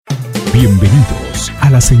Bienvenidos a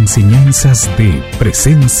las enseñanzas de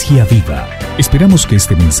Presencia Viva. Esperamos que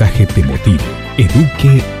este mensaje te motive,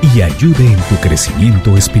 eduque y ayude en tu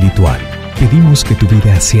crecimiento espiritual. Pedimos que tu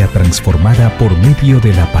vida sea transformada por medio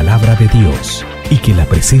de la palabra de Dios y que la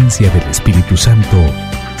presencia del Espíritu Santo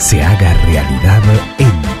se haga realidad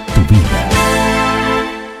en tu vida.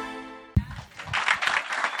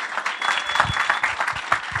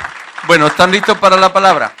 Bueno, ¿están listos para la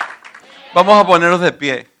palabra? Vamos a ponernos de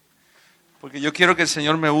pie, porque yo quiero que el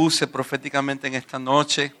Señor me use proféticamente en esta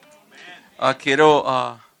noche.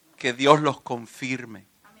 Quiero que Dios los confirme.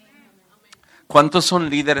 ¿Cuántos son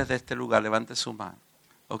líderes de este lugar? Levante su mano.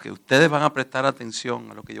 Ok, ustedes van a prestar atención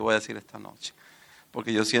a lo que yo voy a decir esta noche,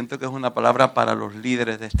 porque yo siento que es una palabra para los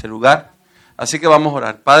líderes de este lugar. Así que vamos a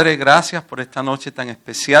orar. Padre, gracias por esta noche tan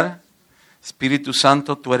especial. Espíritu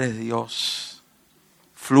Santo, tú eres Dios.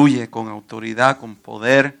 Fluye con autoridad, con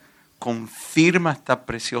poder. Confirma esta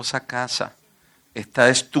preciosa casa. Esta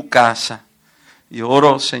es tu casa. Y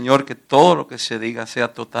oro, Señor, que todo lo que se diga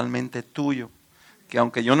sea totalmente tuyo. Que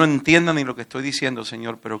aunque yo no entienda ni lo que estoy diciendo,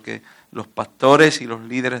 Señor, pero que los pastores y los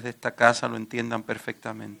líderes de esta casa lo entiendan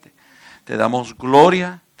perfectamente. Te damos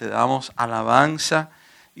gloria, te damos alabanza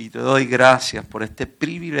y te doy gracias por este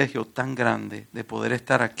privilegio tan grande de poder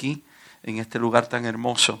estar aquí en este lugar tan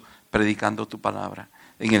hermoso predicando tu palabra.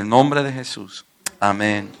 En el nombre de Jesús.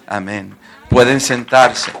 Amén, amén. Pueden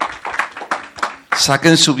sentarse.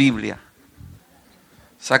 Saquen su Biblia.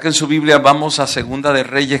 Saquen su Biblia, vamos a Segunda de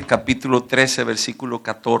Reyes, capítulo 13, versículo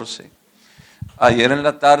 14. Ayer en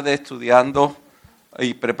la tarde, estudiando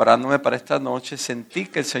y preparándome para esta noche, sentí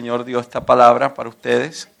que el Señor dio esta palabra para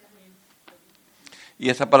ustedes.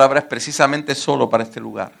 Y esta palabra es precisamente solo para este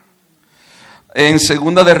lugar. En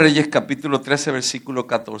Segunda de Reyes, capítulo 13, versículo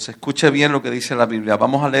 14. Escuche bien lo que dice la Biblia.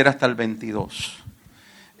 Vamos a leer hasta el 22.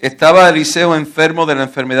 Estaba Eliseo enfermo de la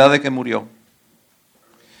enfermedad de que murió.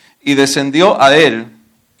 Y descendió a él,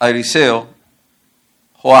 a Eliseo,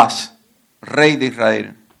 Joás, rey de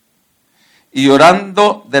Israel. Y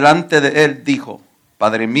orando delante de él dijo: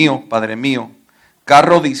 Padre mío,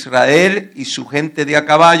 carro de Israel y su gente de a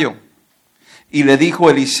caballo. Y le dijo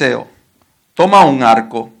Eliseo: toma un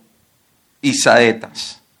arco y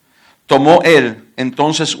saetas. Tomó él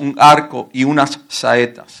entonces un arco y unas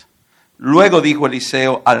saetas. Luego dijo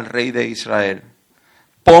Eliseo al rey de Israel: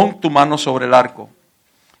 pon tu mano sobre el arco.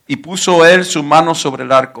 Y puso él su mano sobre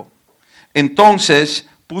el arco. Entonces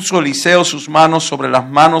puso Eliseo sus manos sobre las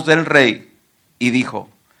manos del rey y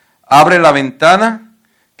dijo: abre la ventana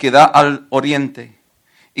que da al oriente.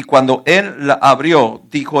 Y cuando él la abrió,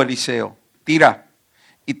 dijo Eliseo: tira.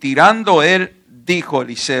 Y tirando él, dijo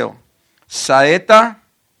Eliseo: saeta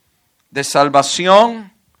de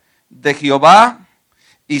salvación de Jehová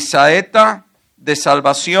y saeta de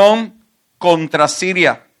salvación contra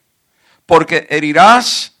Siria, porque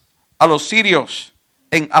herirás a los sirios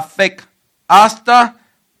en Afec hasta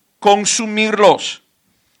consumirlos.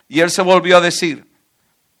 Y él se volvió a decir: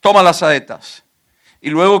 toma las saetas. Y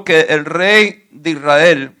luego que el rey de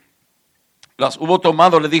Israel las hubo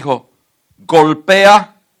tomado, le dijo: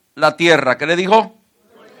 golpea la tierra. ¿Qué le dijo?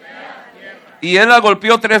 Y él la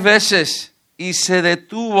golpeó 3 veces y se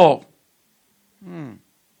detuvo.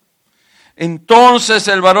 Entonces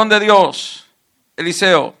el varón de Dios,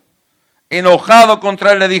 Eliseo, enojado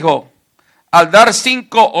contra él, le dijo: al dar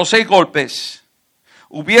 5 o 6 golpes,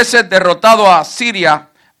 hubieses derrotado a Siria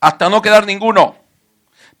hasta no quedar ninguno.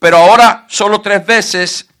 Pero ahora solo 3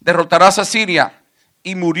 veces derrotarás a Siria.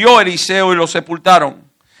 Y murió Eliseo y lo sepultaron.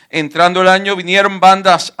 Entrando el año vinieron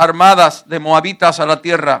bandas armadas de moabitas a la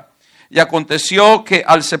tierra. Y aconteció que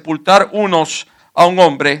al sepultar unos a un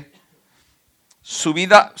hombre,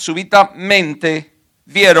 súbitamente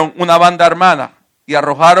vieron una banda armada y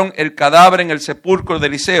arrojaron el cadáver en el sepulcro de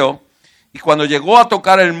Eliseo. Y cuando llegó a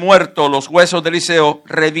tocar el muerto los huesos de Eliseo,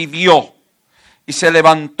 revivió y se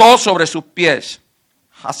levantó sobre sus pies.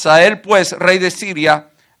 Hazael, pues, rey de Siria,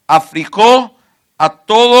 afligó a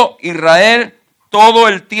todo Israel todo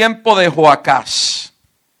el tiempo de Joacás.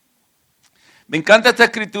 Me encanta esta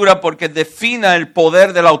escritura porque define el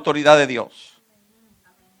poder de la autoridad de Dios.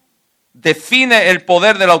 Define el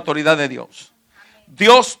poder de la autoridad de Dios.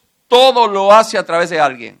 Dios todo lo hace a través de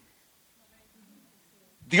alguien.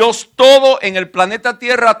 Dios todo en el planeta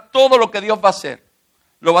Tierra, todo lo que Dios va a hacer,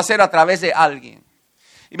 lo va a hacer a través de alguien.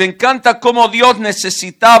 Y me encanta cómo Dios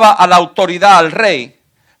necesitaba a la autoridad, al rey,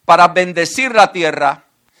 para bendecir la tierra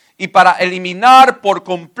y para eliminar por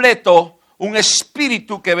completo un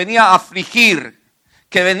espíritu que venía a afligir,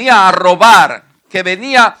 que venía a robar, que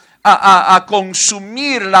venía a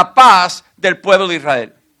consumir la paz del pueblo de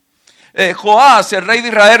Israel. Joás, el rey de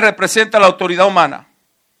Israel, representa la autoridad humana.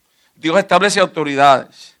 Dios establece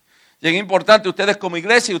autoridades. Y es importante ustedes como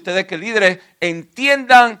iglesia y ustedes que líderes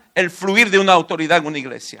entiendan el fluir de una autoridad en una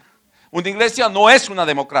iglesia. Una iglesia no es una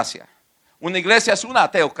democracia. Una iglesia es una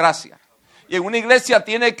teocracia. Y en una iglesia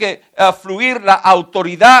tiene que fluir la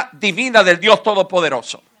autoridad divina del Dios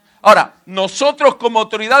Todopoderoso. Ahora, nosotros como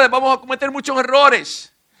autoridades vamos a cometer muchos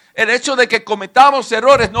errores. El hecho de que cometamos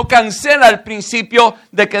errores no cancela el principio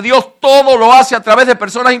de que Dios todo lo hace a través de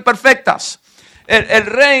personas imperfectas. El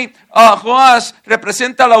rey Joás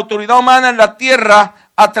representa la autoridad humana en la tierra.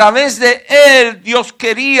 A través de él, Dios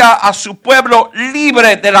quería a su pueblo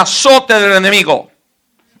libre del azote del enemigo.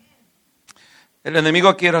 El enemigo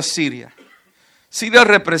aquí era Siria. Siria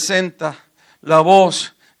representa la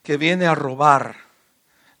voz que viene a robar,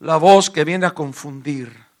 la voz que viene a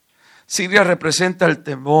confundir. Siria representa el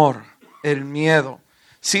temor, el miedo.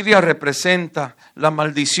 Siria representa la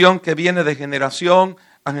maldición que viene de generación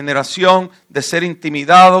a generación, de ser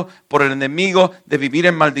intimidado por el enemigo, de vivir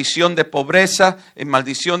en maldición de pobreza, en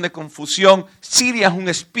maldición de confusión. Siria es un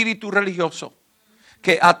espíritu religioso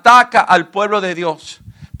que ataca al pueblo de Dios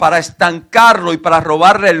para estancarlo y para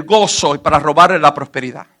robarle el gozo y para robarle la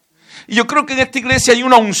prosperidad. Y yo creo que en esta iglesia hay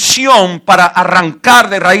una unción para arrancar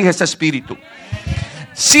de raíz ese espíritu.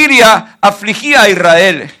 Siria afligía a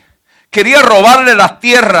Israel, quería robarle las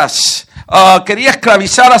tierras, quería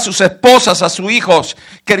esclavizar a sus esposas, a sus hijos,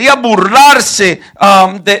 quería burlarse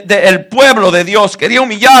del pueblo de Dios, quería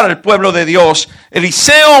humillar al pueblo de Dios.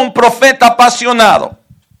 Eliseo, un profeta apasionado.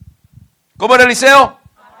 ¿Cómo era Eliseo?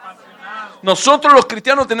 Apasionado. Nosotros los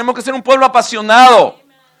cristianos tenemos que ser un pueblo apasionado.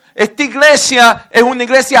 Esta iglesia es una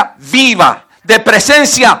iglesia viva, de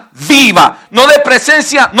presencia viva, no de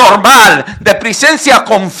presencia normal, de presencia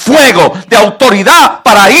con fuego, de autoridad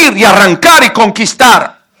para ir y arrancar y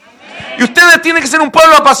conquistar. Y ustedes tienen que ser un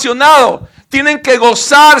pueblo apasionado. Tienen que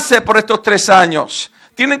gozarse por estos 3 años.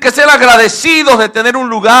 Tienen que ser agradecidos de tener un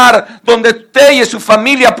lugar donde usted y su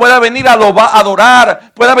familia pueda venir a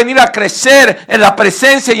adorar, pueda venir a crecer en la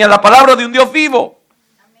presencia y en la palabra de un Dios vivo.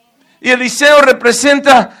 Y Eliseo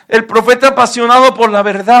representa el profeta apasionado por la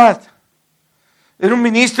verdad. Era un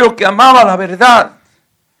ministro que amaba la verdad.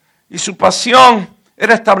 Y su pasión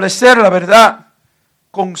era establecer la verdad.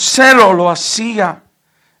 Con celo lo hacía.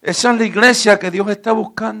 Esa es la iglesia que Dios está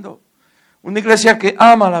buscando. Una iglesia que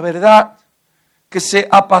ama la verdad, que se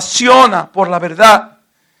apasiona por la verdad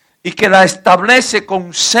y que la establece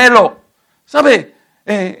con celo. ¿Sabe?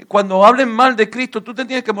 Cuando hablen mal de Cristo, tú te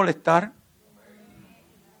tienes que molestar.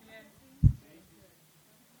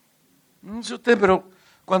 No sé usted, pero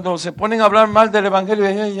cuando se ponen a hablar mal del evangelio,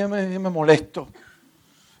 ya me molesto.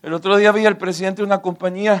 El otro día vi al presidente de una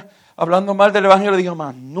compañía hablando mal del evangelio, digo,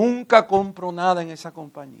 más nunca compro nada en esa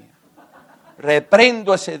compañía.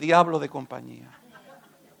 Reprendo a ese diablo de compañía.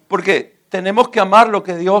 Porque tenemos que amar lo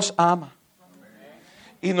que Dios ama.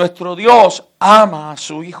 Y nuestro Dios ama a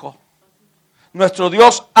su Hijo. Nuestro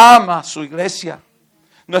Dios ama a su iglesia.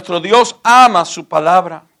 Nuestro Dios ama su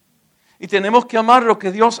palabra. Y tenemos que amar lo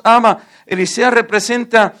que Dios ama. Eliseo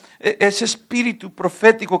representa ese espíritu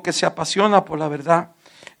profético que se apasiona por la verdad.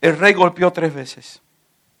 El rey golpeó 3 veces.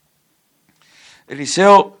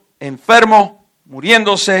 Eliseo, enfermo,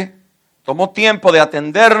 muriéndose, tomó tiempo de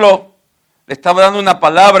atenderlo. Le estaba dando una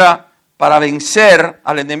palabra para vencer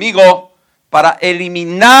al enemigo, para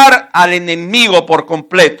eliminar al enemigo por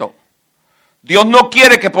completo. Dios no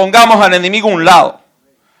quiere que pongamos al enemigo a un lado.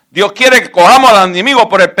 Dios quiere que cojamos al enemigo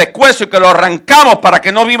por el pescuezo y que lo arrancamos para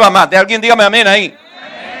que no viva más. De alguien dígame amén ahí.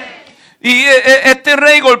 Amén. Y este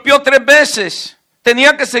rey golpeó 3 veces.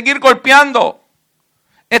 Tenía que seguir golpeando.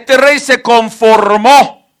 Este rey se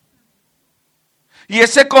conformó. Y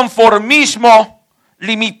ese conformismo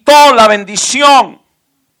limitó la bendición.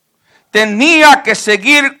 Tenía que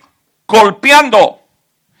seguir golpeando.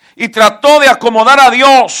 Y trató de acomodar a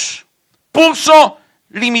Dios. Puso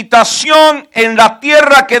limitación en la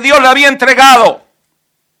tierra que Dios le había entregado.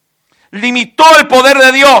 Limitó el poder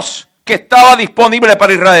de Dios que estaba disponible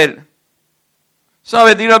para Israel.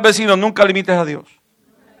 ¿Sabes? Dile al vecino, nunca limites a Dios.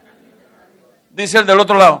 Dice el del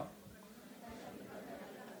otro lado.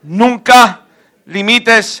 Nunca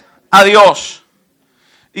limites a Dios.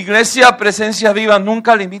 Iglesia, presencia viva,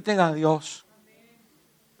 nunca limiten a Dios.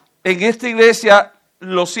 En esta iglesia,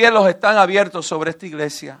 los cielos están abiertos sobre esta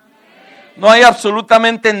iglesia. No hay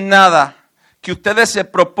absolutamente nada que ustedes se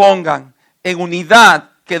propongan en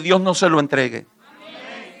unidad que Dios no se lo entregue.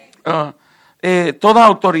 Toda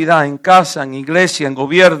autoridad en casa, en iglesia, en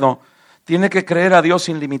gobierno, tiene que creer a Dios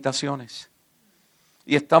sin limitaciones.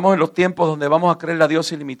 Y estamos en los tiempos donde vamos a creer a Dios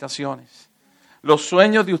sin limitaciones. Los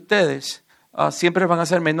sueños de ustedes siempre van a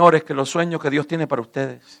ser menores que los sueños que Dios tiene para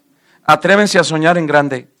ustedes. Atrévense a soñar en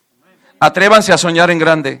grande. Atrévanse a soñar en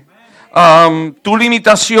grande. Tu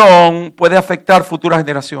limitación puede afectar futuras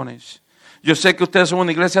generaciones. Yo sé que ustedes son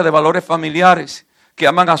una iglesia de valores familiares, que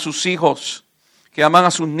aman a sus hijos, que aman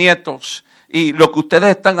a sus nietos. Y lo que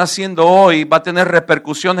ustedes están haciendo hoy va a tener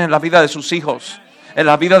repercusiones en la vida de sus hijos, en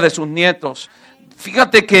la vida de sus nietos.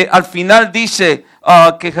 Fíjate que al final dice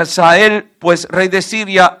que Hazael, pues rey de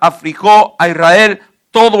Siria, afligió a Israel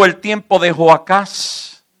todo el tiempo de Joacás.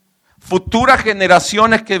 Futuras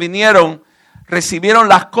generaciones que vinieron recibieron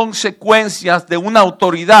las consecuencias de una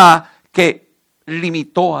autoridad que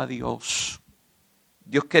limitó a Dios.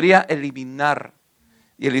 Dios quería eliminar.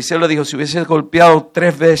 Y Eliseo le dijo, si hubieses golpeado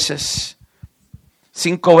 3 veces,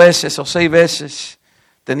 5 veces o 6 veces,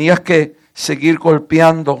 tenías que seguir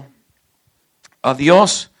golpeando. A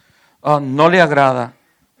Dios no le agrada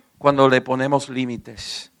cuando le ponemos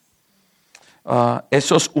límites.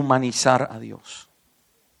 Eso es humanizar a Dios.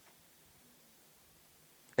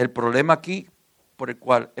 El problema aquí, por el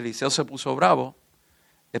cual Eliseo se puso bravo,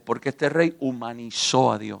 es porque este rey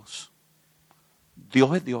humanizó a Dios.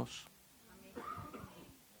 Dios es Dios.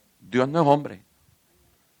 Dios no es hombre.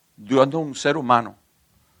 Dios no es un ser humano.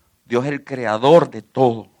 Dios es el creador de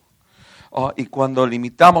todo. Y cuando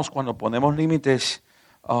limitamos, cuando ponemos límites,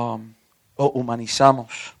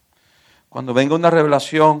 humanizamos. Cuando venga una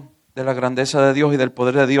revelación de la grandeza de Dios y del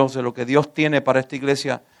poder de Dios, de lo que Dios tiene para esta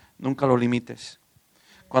iglesia, nunca lo limites.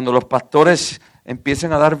 Cuando los pastores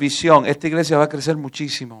empiecen a dar visión, esta iglesia va a crecer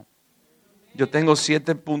muchísimo. Yo tengo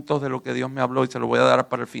 7 puntos de lo que Dios me habló y se lo voy a dar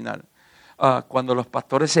para el final. Cuando los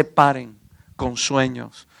pastores se paren con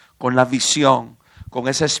sueños, con la visión, con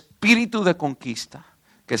ese espíritu de conquista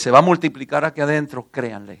que se va a multiplicar aquí adentro,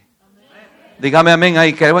 créanle. Dígame amén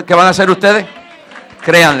ahí. ¿Qué van a hacer ustedes?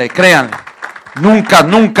 Créanle, créanle. Nunca,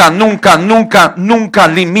 nunca, nunca, nunca, nunca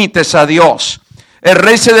limites a Dios. El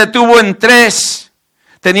rey se detuvo en 3.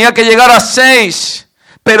 Tenía que llegar a 6.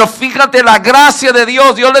 Pero fíjate la gracia de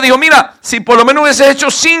Dios. Dios le dijo, mira, si por lo menos hubiese hecho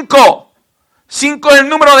 5. 5 es el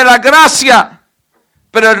número de la gracia.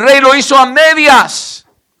 Pero el rey lo hizo a medias.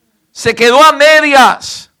 Se quedó a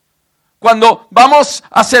medias. Cuando vamos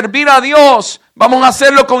a servir a Dios, vamos a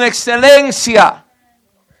hacerlo con excelencia.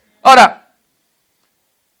 Ahora,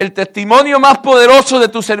 el testimonio más poderoso de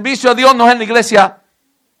tu servicio a Dios no es en la iglesia.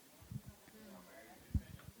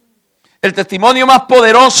 El testimonio más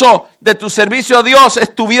poderoso de tu servicio a Dios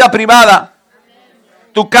es tu vida privada,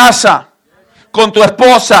 tu casa, con tu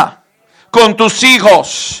esposa, con tus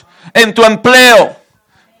hijos, en tu empleo.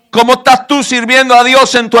 ¿Cómo estás tú sirviendo a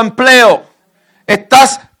Dios en tu empleo?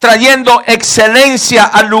 ¿Estás trayendo excelencia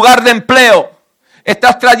al lugar de empleo?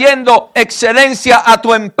 ¿Estás trayendo excelencia a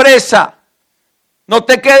tu empresa? No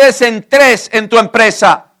te quedes en 3 en tu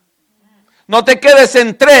empresa. No te quedes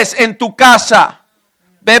en 3 en tu casa.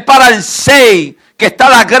 Ve para el 6, que está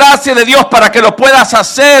la gracia de Dios para que lo puedas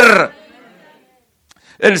hacer.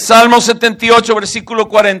 El Salmo 78, versículo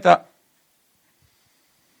 40.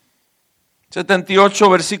 78,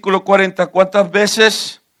 versículo 40. ¿Cuántas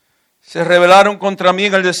veces se rebelaron contra mí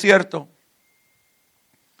en el desierto?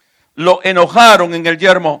 Lo enojaron en el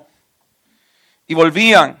yermo. Y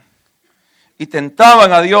volvían y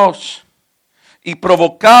tentaban a Dios y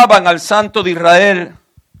provocaban al Santo de Israel.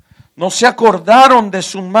 No se acordaron de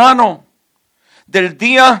su mano, del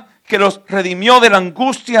día que los redimió de la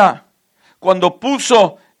angustia, cuando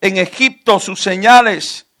puso en Egipto sus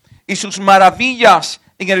señales y sus maravillas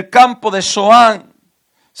en el campo de Zoán.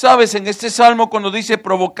 Sabes, en este salmo cuando dice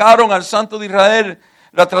provocaron al Santo de Israel,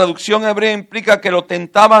 la traducción hebrea implica que lo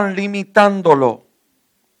tentaban limitándolo.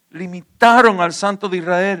 Limitaron al Santo de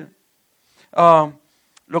Israel.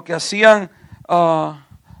 Lo que hacían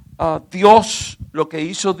Dios, lo que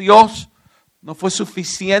hizo Dios no fue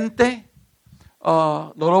suficiente,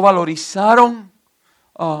 no lo valorizaron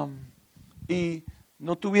y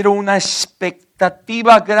no tuvieron una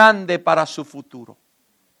expectativa grande para su futuro.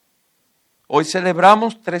 Hoy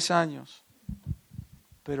celebramos 3 años,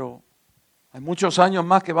 pero hay muchos años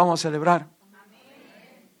más que vamos a celebrar.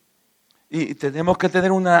 Y tenemos que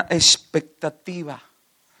tener una expectativa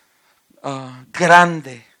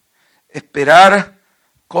grande, esperar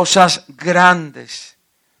cosas grandes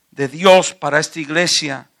de Dios para esta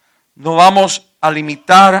iglesia. No vamos a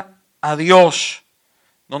limitar a Dios.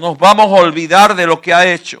 No nos vamos a olvidar de lo que ha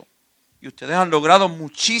hecho. Y ustedes han logrado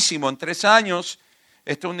muchísimo en 3 años.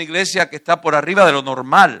 Esta es una iglesia que está por arriba de lo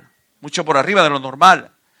normal. Mucho por arriba de lo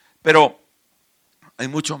normal. Pero hay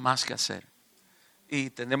mucho más que hacer.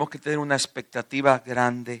 Y tenemos que tener una expectativa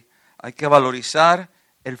grande. Hay que valorizar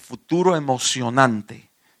el futuro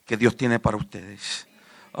emocionante que Dios tiene para ustedes.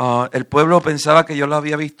 El pueblo pensaba que yo lo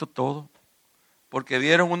había visto todo. porque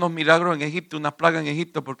vieron unos milagros en Egipto, unas plagas en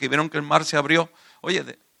Egipto, porque vieron que el mar se abrió.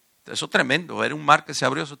 Oye, eso es tremendo, era un mar que se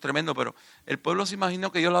abrió, eso es tremendo, pero el pueblo se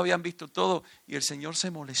imaginó que ellos lo habían visto todo y el Señor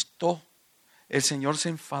se molestó, el Señor se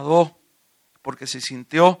enfadó porque se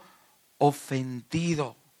sintió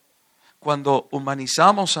ofendido. Cuando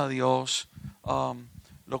humanizamos a Dios,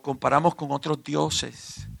 lo comparamos con otros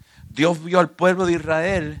dioses. Dios vio al pueblo de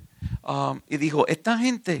Israel y dijo, esta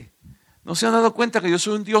gente no se ha dado cuenta que yo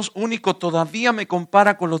soy un Dios único, todavía me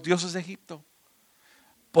compara con los dioses de Egipto,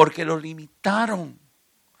 porque lo limitaron,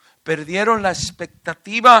 perdieron la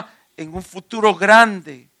expectativa en un futuro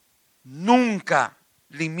grande. Nunca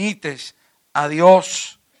limites a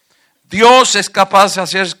Dios. Dios es capaz de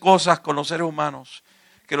hacer cosas con los seres humanos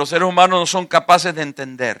que los seres humanos no son capaces de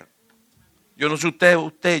entender. Yo no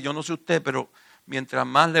sé yo no sé usted, pero mientras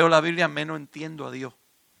más leo la Biblia, menos entiendo a Dios.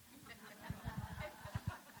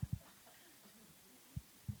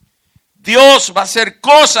 Dios va a hacer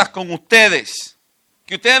cosas con ustedes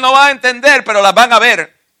que ustedes no van a entender, pero las van a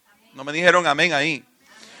ver. No me dijeron amén ahí.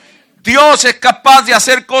 Dios es capaz de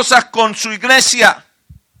hacer cosas con su iglesia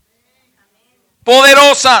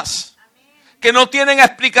poderosas, que no tienen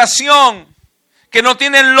explicación, que no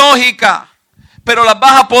tienen lógica, pero las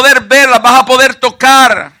vas a poder ver, las vas a poder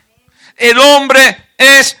tocar. El hombre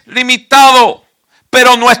es limitado,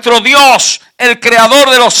 pero nuestro Dios, el creador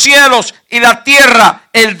de los cielos y la tierra,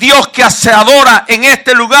 el Dios que se adora en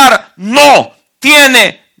este lugar, no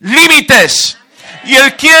tiene límites. Y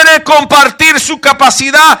Él quiere compartir su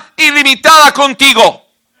capacidad ilimitada contigo.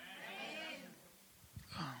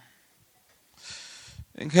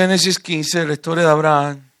 En Génesis 15, la historia de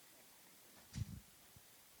Abraham.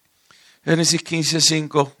 Génesis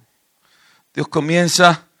 15:5. Dios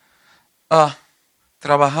comienza a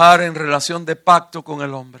trabajar en relación de pacto con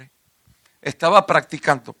el hombre. Estaba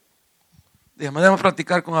practicando. Déjame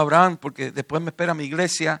practicar con Abraham porque después me espera mi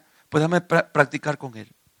iglesia. Pues déjame practicar con él.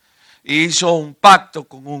 Y hizo un pacto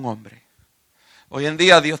con un hombre. Hoy en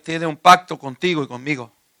día Dios tiene un pacto contigo y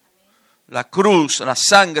conmigo. La cruz, la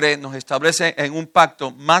sangre nos establece en un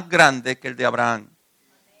pacto más grande que el de Abraham.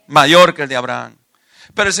 Mayor que el de Abraham.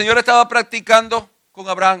 Pero el Señor estaba practicando con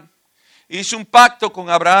Abraham. Hizo un pacto con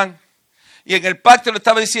Abraham. Y en el pacto le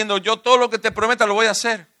estaba diciendo, yo todo lo que te prometa lo voy a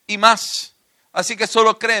hacer. Y más. Así que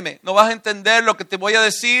solo créeme. No vas a entender lo que te voy a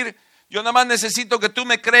decir. Yo nada más necesito que tú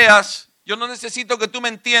me creas. Yo no necesito que tú me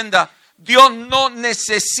entiendas. Dios no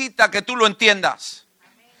necesita que tú lo entiendas.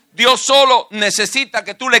 Dios solo necesita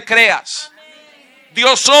que tú le creas.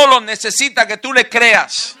 Dios solo necesita que tú le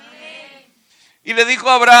creas. Y le dijo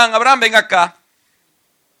a Abraham, Abraham, ven acá.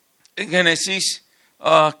 En Génesis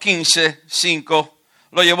 15:5,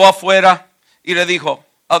 lo llevó afuera y le dijo,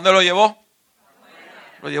 ¿a dónde lo llevó?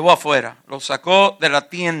 Afuera. Lo llevó afuera, lo sacó de la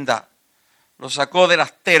tienda, lo sacó de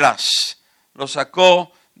las telas, lo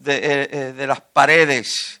sacó de las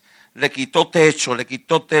paredes, le quitó techo.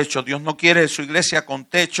 Dios no quiere su iglesia con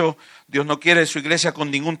techo, Dios no quiere su iglesia con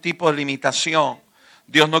ningún tipo de limitación.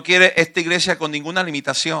 Dios no quiere esta iglesia con ninguna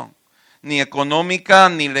limitación, ni económica,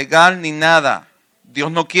 ni legal, ni nada. Dios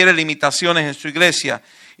no quiere limitaciones en su iglesia.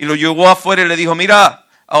 Y lo llevó afuera y le dijo, mira,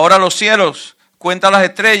 ahora los cielos, cuenta las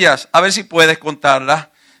estrellas, a ver si puedes contarlas.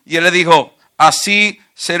 Y él le dijo, así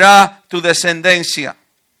será tu descendencia.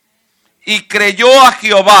 Y creyó a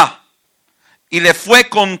Jehová y le fue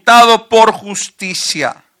contado por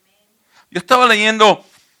justicia. Yo estaba leyendo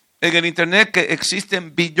en el internet que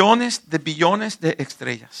existen billones de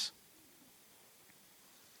estrellas.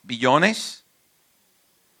 Billones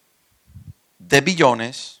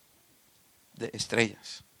de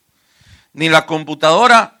estrellas. Ni la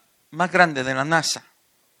computadora más grande de la NASA,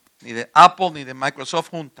 ni de Apple, ni de Microsoft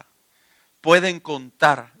junta, pueden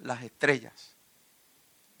contar las estrellas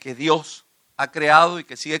que Dios ha creado y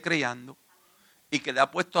que sigue creando y que le ha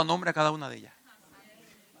puesto a nombre a cada una de ellas.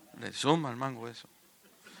 Le suma al mango eso.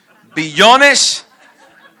 Billones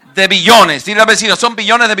de billones. Dile al vecino, son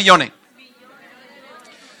billones de billones.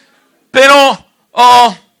 Pero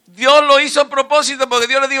Dios lo hizo a propósito porque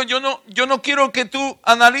Dios le dijo, yo no quiero que tú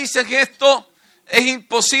analices esto. Es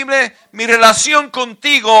imposible, mi relación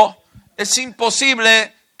contigo es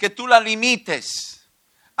imposible que tú la limites.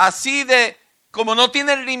 Así de como no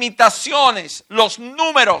tienen limitaciones, los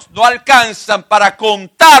números no alcanzan para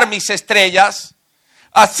contar mis estrellas.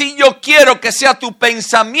 Así yo quiero que sea tu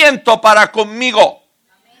pensamiento para conmigo.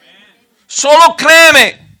 Solo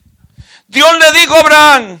créeme. Dios le dijo a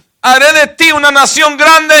Abraham, haré de ti una nación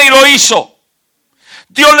grande, y lo hizo.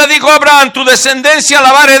 Dios le dijo a Abraham, tu descendencia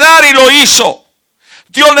la va a heredar, y lo hizo.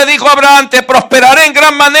 Dios le dijo a Abraham, te prosperaré en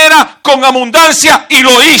gran manera con abundancia, y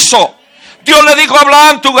lo hizo. Dios le dijo a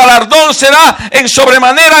Abraham, tu galardón será en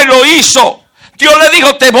sobremanera, y lo hizo. Dios le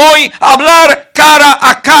dijo, te voy a hablar cara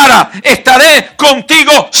a cara. Estaré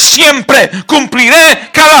contigo siempre. Cumpliré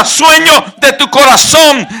cada sueño de tu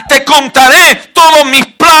corazón. Te contaré todos mis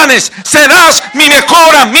planes. Serás mi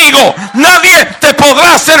mejor amigo. Nadie te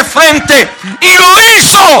podrá hacer frente. Y lo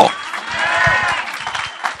hizo.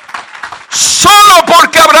 Solo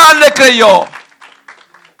porque Abraham le creyó.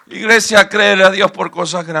 Iglesia, créele a Dios por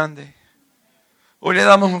cosas grandes. Hoy le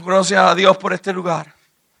damos gracias a Dios por este lugar.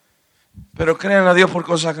 Pero créanle a Dios por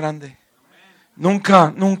cosas grandes.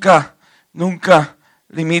 Nunca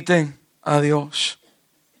limiten a Dios.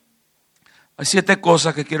 Hay 7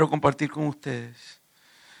 cosas que quiero compartir con ustedes.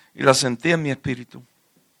 Y las sentí en mi espíritu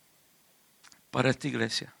para esta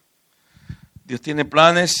iglesia. Dios tiene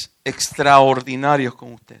planes extraordinarios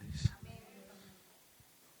con ustedes.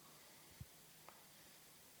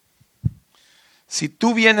 Si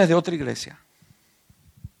tú vienes de otra iglesia,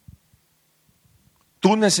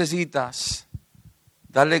 tú necesitas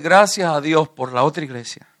darle gracias a Dios por la otra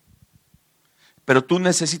iglesia, pero tú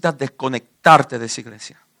necesitas desconectarte de esa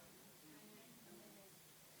iglesia.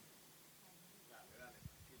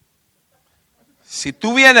 Si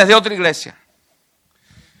tú vienes de otra iglesia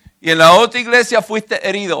y en la otra iglesia fuiste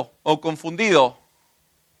herido o confundido,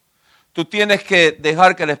 tú tienes que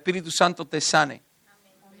dejar que el Espíritu Santo te sane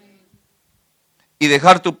y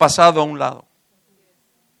dejar tu pasado a un lado.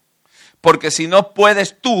 Porque si no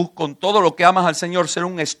puedes tú, con todo lo que amas al Señor, ser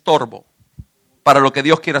un estorbo para lo que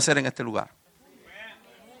Dios quiere hacer en este lugar.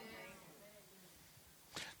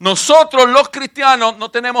 Nosotros los cristianos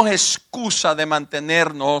no tenemos excusa de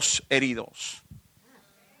mantenernos heridos.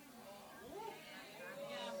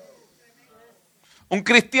 Un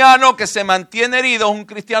cristiano que se mantiene herido es un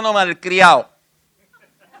cristiano malcriado.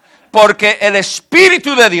 Porque el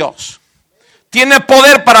Espíritu de Dios tiene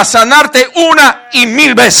poder para sanarte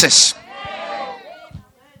 1,000 veces.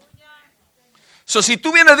 Si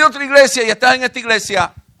tú vienes de otra iglesia y estás en esta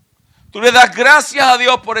iglesia, tú le das gracias a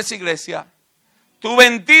Dios por esa iglesia. Tú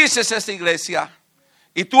bendices esa iglesia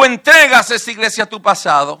y tú entregas esa iglesia a tu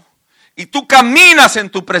pasado y tú caminas en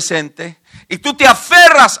tu presente y tú te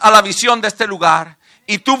aferras a la visión de este lugar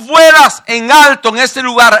y tú vuelas en alto en este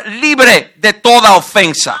lugar libre de toda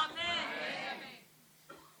ofensa.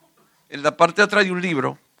 En la parte de atrás hay un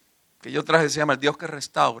libro que yo traje, se llama El Dios que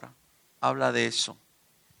Restaura. Habla de eso.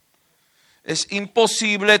 Es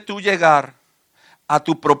imposible tú llegar a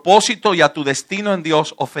tu propósito y a tu destino en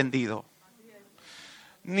Dios ofendido.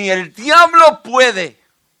 Ni el diablo puede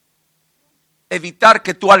evitar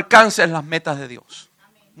que tú alcances las metas de Dios.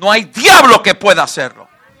 No hay diablo que pueda hacerlo.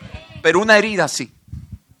 Pero una herida sí.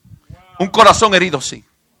 Un corazón herido sí.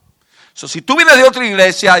 Si tú vienes de otra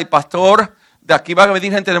iglesia y pastor, de aquí va a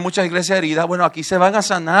venir gente de muchas iglesias heridas. Bueno, aquí se van a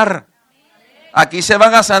sanar. Aquí se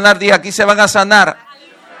van a sanar, dije, aquí se van a sanar.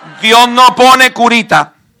 Dios no pone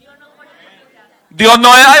curita. Dios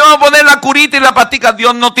no es, vamos a poner la curita y la pastica.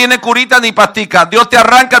 Dios no tiene curita ni pastica. Dios te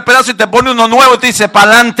arranca el pedazo y te pone uno nuevo y te dice,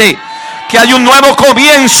 para adelante. Que hay un nuevo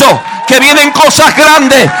comienzo. Que vienen cosas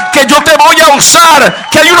grandes. Que yo te voy a usar.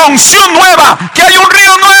 Que hay una unción nueva. Que hay un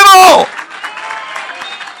río nuevo.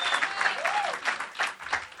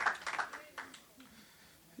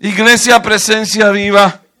 Iglesia, presencia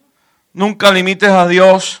viva. Nunca limites a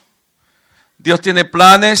Dios. Dios tiene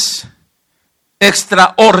planes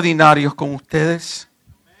extraordinarios con ustedes.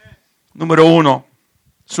 Número 1,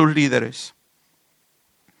 sus líderes.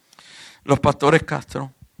 Los pastores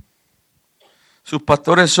Castro. Sus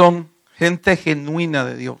pastores son gente genuina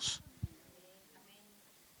de Dios.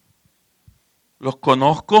 Los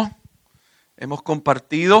conozco, hemos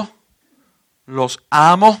compartido, los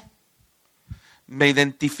amo. Me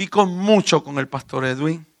identifico mucho con el pastor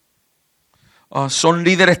Edwin. Son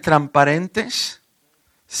líderes transparentes,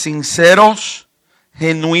 sinceros,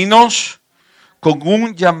 genuinos, con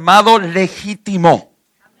un llamado legítimo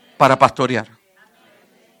para pastorear.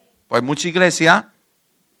 Pues hay mucha iglesia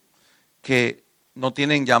que no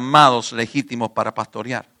tienen llamados legítimos para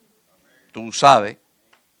pastorear. Tú sabes.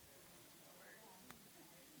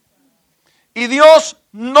 Y Dios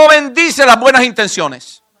no bendice las buenas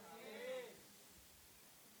intenciones.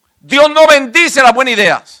 Dios no bendice las buenas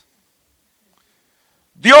ideas.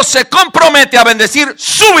 Dios se compromete a bendecir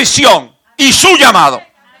su visión y su llamado.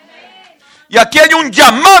 Y aquí hay un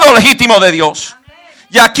llamado legítimo de Dios.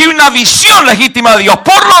 Y aquí hay una visión legítima de Dios.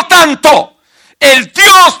 Por lo tanto, el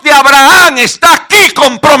Dios de Abraham está aquí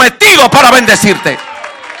comprometido para bendecirte.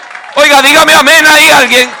 Oiga, dígame amén ahí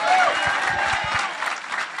alguien.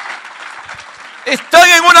 Están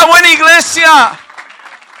en una buena iglesia.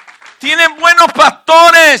 Tienen buenos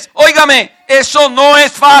pastores. Óigame, eso no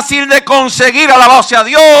es fácil de conseguir. Alabado sea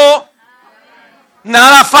Dios.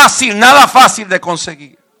 Nada fácil de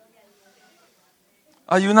conseguir.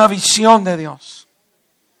 Hay una visión de Dios.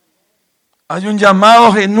 Hay un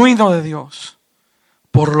llamado genuino de Dios.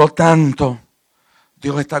 Por lo tanto,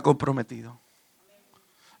 Dios está comprometido.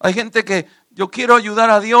 Hay gente que yo quiero ayudar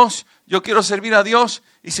a Dios, yo quiero servir a Dios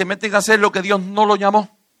y se meten a hacer lo que Dios no lo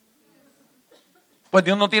llamó. Pues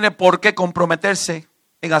Dios no tiene por qué comprometerse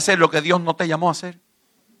en hacer lo que Dios no te llamó a hacer.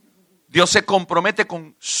 Dios se compromete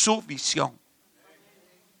con su visión,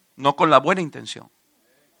 no con la buena intención.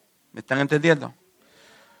 ¿Me están entendiendo?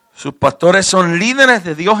 Sus pastores son líderes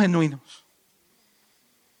de Dios genuinos.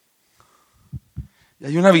 Y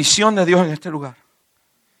hay una visión de Dios en este lugar.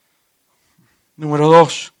 Número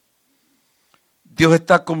 2. Dios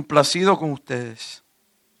está complacido con ustedes.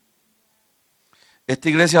 Esta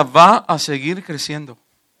iglesia va a seguir creciendo.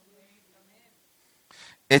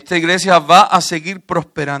 Esta iglesia va a seguir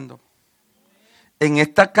prosperando. En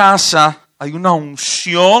esta casa hay una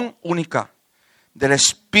unción única del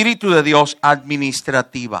Espíritu de Dios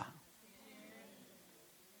administrativa.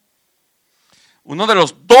 Uno de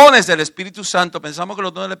los dones del Espíritu Santo, pensamos que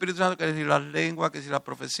los dones del Espíritu Santo, que si las lenguas, que si la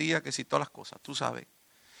profecía, que si todas las cosas, tú sabes.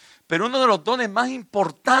 Pero uno de los dones más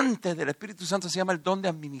importantes del Espíritu Santo se llama el don de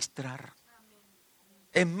administrar.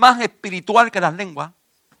 Es más espiritual que las lenguas.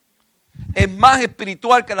 Es más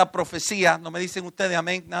espiritual que la profecía. No me dicen ustedes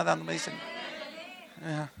amén, nada, no me dicen.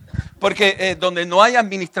 Porque donde no hay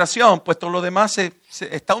administración, pues todo lo demás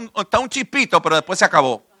está un chispito, pero después se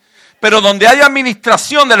acabó. Pero donde hay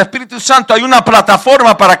administración del Espíritu Santo, hay una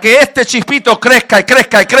plataforma para que este chispito crezca y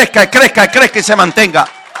crezca y crezca y crezca y crezca y se mantenga.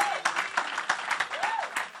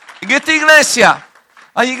 En esta iglesia,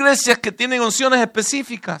 hay iglesias que tienen unciones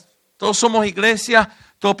específicas. Todos somos iglesias,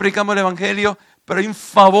 todos predicamos el Evangelio, pero hay un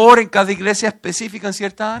favor en cada iglesia específica en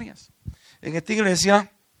ciertas áreas. En esta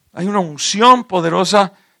iglesia hay una unción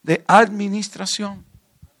poderosa de administración.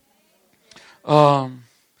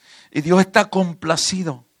 Y Dios está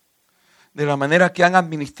complacido de la manera que han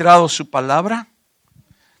administrado su palabra,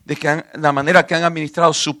 la manera que han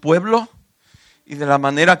administrado su pueblo y de la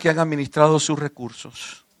manera que han administrado sus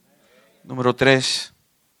recursos. Número 3,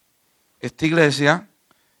 esta iglesia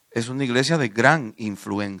es una iglesia de gran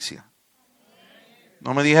influencia.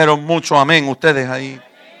 No me dijeron mucho amén ustedes ahí.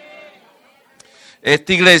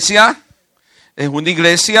 Esta iglesia es una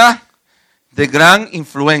iglesia de gran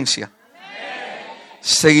influencia.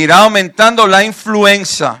 Seguirá aumentando la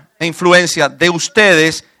influencia de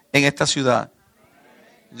ustedes en esta ciudad.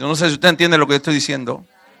 Yo no sé si usted entiende lo que estoy diciendo.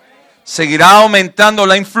 Seguirá aumentando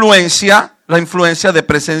la influencia de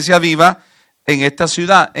Presencia Viva en esta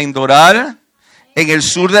ciudad, en Doral, en el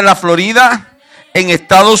sur de la Florida, en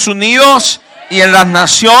Estados Unidos y en las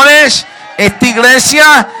naciones. Esta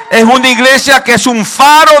iglesia es una iglesia que es un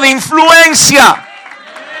faro de influencia.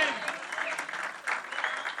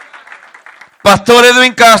 Pastor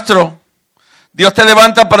Edwin Castro, Dios te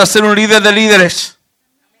levanta para ser un líder de líderes,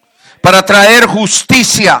 para traer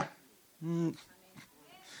justicia.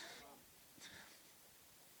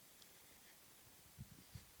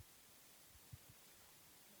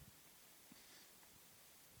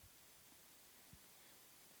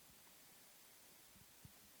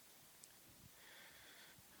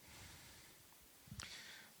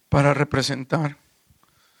 Para representar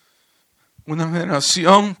una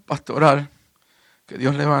generación pastoral que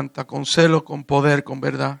Dios levanta con celo, con poder, con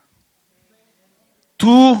verdad.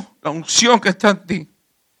 Tú, la unción que está en ti,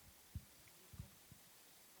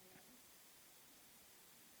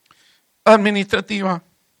 administrativa,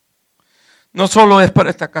 no solo es para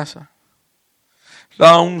esta casa.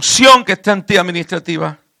 La unción que está en ti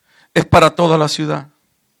administrativa es para toda la ciudad.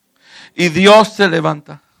 Y Dios te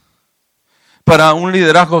levanta para un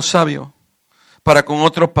liderazgo sabio, para con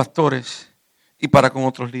otros pastores y para con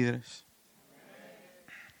otros líderes.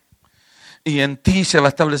 Y en ti se va a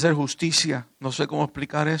establecer justicia. No sé cómo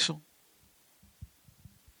explicar eso.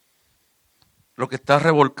 Lo que está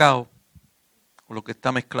revolcado o lo que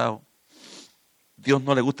está mezclado, Dios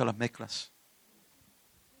no le gustan las mezclas.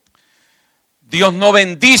 Dios no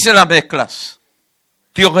bendice las mezclas.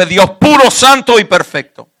 Dios es Dios puro, santo y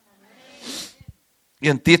perfecto. Y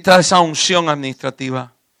en ti está esa unción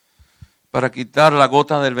administrativa para quitar la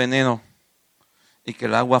gota del veneno y que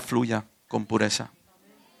el agua fluya con pureza.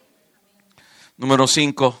 Número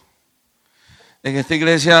 5. En esta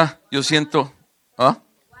iglesia yo siento... ¿Ah?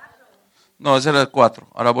 No, ese era el 4.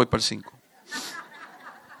 Ahora voy para el 5.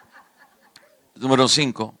 Número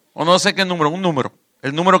 5. O no sé qué número, un número.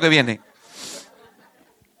 El número que viene.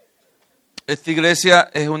 Esta iglesia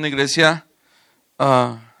es una iglesia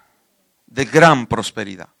de gran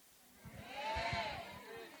prosperidad. .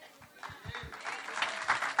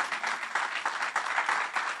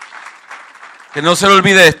 Que no se le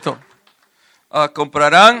olvide esto.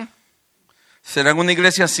 Comprarán, serán una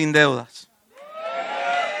iglesia sin deudas.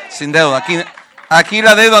 Sin deuda. Aquí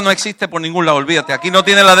la deuda no existe por ningún lado, olvídate. Aquí no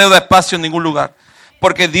tiene la deuda espacio en ningún lugar.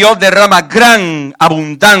 Porque Dios derrama gran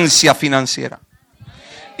abundancia financiera.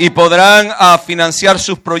 Y podrán financiar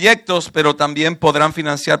sus proyectos, pero también podrán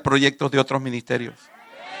financiar proyectos de otros ministerios.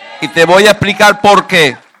 Y te voy a explicar por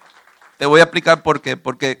qué.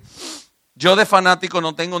 Porque yo de fanático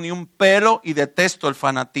no tengo ni un pelo y detesto el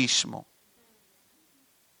fanatismo.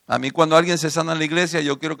 A mí cuando alguien se sana en la iglesia,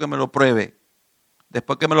 yo quiero que me lo pruebe.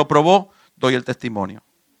 Después que me lo probó, doy el testimonio.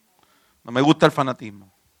 No me gusta el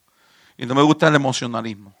fanatismo. Y no me gusta el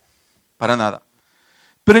emocionalismo. Para nada.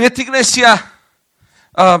 Pero en esta iglesia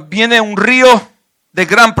viene un río de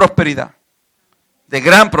gran prosperidad. De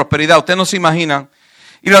gran prosperidad. Ustedes no se imaginan.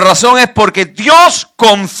 Y la razón es porque Dios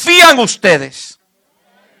confía en ustedes.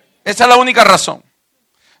 Esa es la única razón.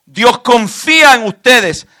 Dios confía en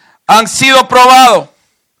ustedes. Han sido probados.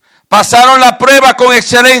 Pasaron la prueba con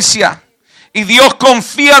excelencia. Y Dios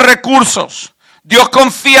confía recursos. Dios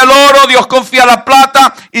confía el oro, Dios confía la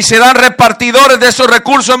plata. Y serán repartidores de esos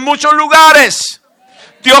recursos en muchos lugares.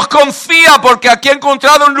 Dios confía porque aquí ha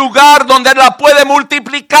encontrado un lugar donde Él la puede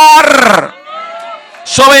multiplicar.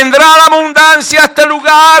 Vendrá la abundancia a este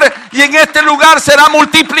lugar y en este lugar será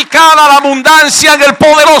multiplicada la abundancia en el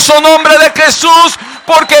poderoso nombre de Jesús,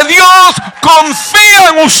 porque Dios confía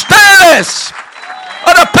en ustedes.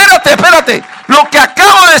 Ahora espérate, lo que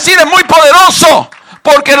acabo de decir es muy poderoso,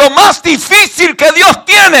 porque lo más difícil que Dios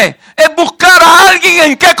tiene es buscar a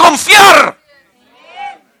alguien en que confiar.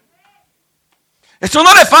 Eso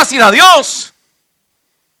no le es fácil a Dios.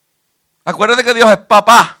 Acuérdate que Dios es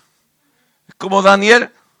papá. Como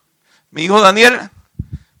Daniel, mi hijo Daniel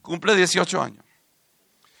cumple 18 años.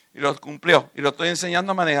 Y lo cumplió. Y lo estoy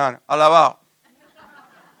enseñando a manejar. Alabado.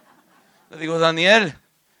 Le digo, Daniel,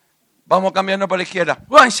 vamos a cambiarnos para la izquierda.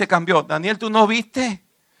 ¡Uy! Se cambió. Daniel, ¿tú no viste?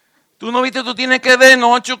 Tú tienes que ver.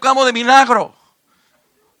 Nos chocamos de milagro.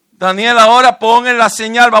 Daniel, ahora pon en la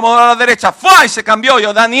señal. Vamos a la derecha. ¡Fue! Se cambió.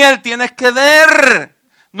 Yo, Daniel, tienes que ver.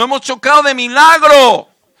 No hemos chocado de milagro.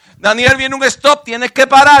 Daniel, viene un stop. Tienes que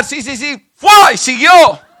parar. Sí. ¡Fue! Siguió.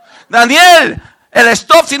 Daniel, el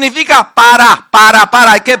stop significa para.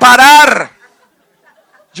 Hay que parar.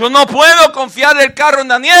 Yo no puedo confiar el carro en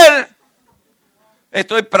Daniel.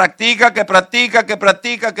 Estoy practica.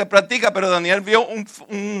 Pero Daniel vio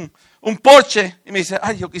un Porsche. Y me dice,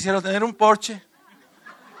 ay, yo quisiera tener un Porsche.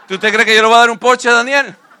 ¿Tú te crees que yo le voy a dar un Porsche a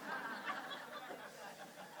Daniel?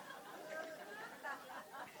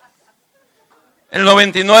 El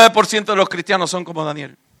 99% de los cristianos son como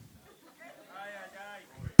Daniel.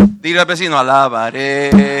 Dile al vecino, alabaré.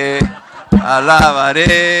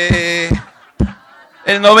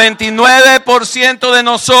 El 99% de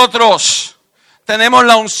nosotros tenemos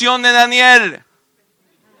la unción de Daniel.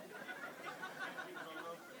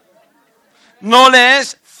 No le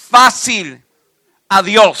es fácil a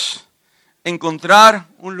Dios encontrar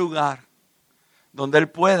un lugar donde Él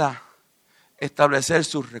pueda establecer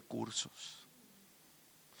sus recursos.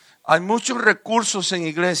 Hay muchos recursos en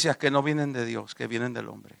iglesias que no vienen de Dios, que vienen del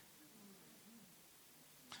hombre.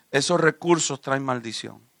 Esos recursos traen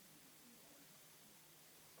maldición.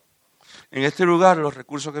 En este lugar los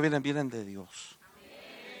recursos que vienen de Dios.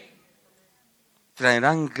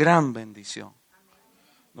 Traerán gran bendición.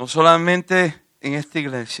 No solamente en esta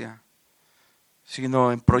iglesia,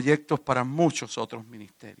 sino en proyectos para muchos otros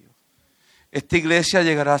ministerios. Esta iglesia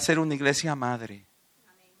llegará a ser una iglesia madre.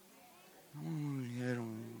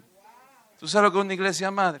 ¿Tú sabes lo que es una iglesia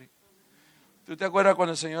madre? ¿Tú te acuerdas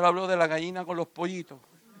cuando el Señor habló de la gallina con los pollitos?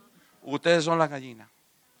 Ustedes son las gallinas.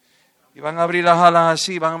 Y van a abrir las alas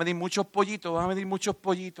así, van a venir muchos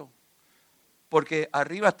pollitos. Porque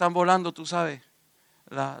arriba están volando, tú sabes,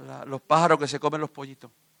 los pájaros que se comen los pollitos.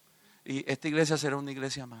 Y esta iglesia será una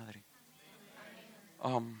iglesia madre.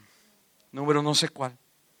 Número no sé cuál.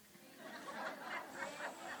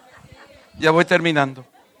 Ya voy terminando.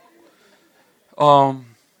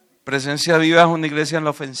 Presencia Viva es una iglesia en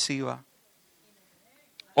la ofensiva.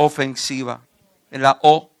 Ofensiva. En la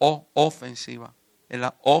ofensiva. En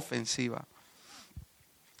la ofensiva.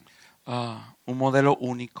 Un modelo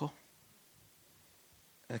único.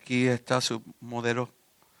 Aquí está su modelo.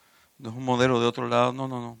 No es un modelo de otro lado. No.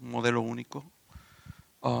 Un modelo único.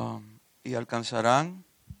 Y alcanzarán.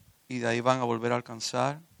 Y de ahí van a volver a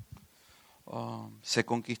alcanzar. Se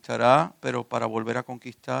conquistará, pero para volver a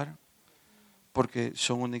conquistar. Porque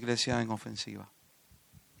son una iglesia en ofensiva.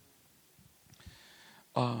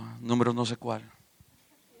 Número no sé cuál.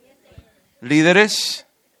 Líderes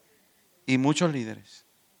y muchos líderes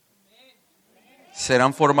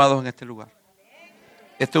serán formados en este lugar.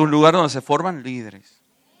 Este es un lugar donde se forman líderes.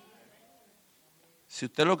 Si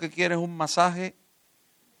usted lo que quiere es un masaje,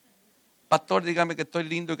 pastor, dígame que estoy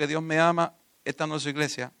lindo y que Dios me ama, esta no es su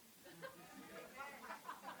iglesia.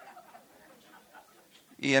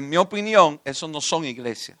 Y en mi opinión, eso no son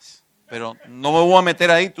iglesias. Pero no me voy a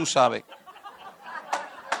meter ahí, tú sabes.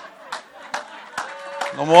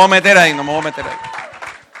 No me voy a meter ahí.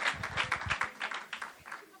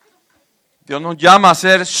 Dios nos llama a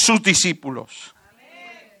ser sus discípulos.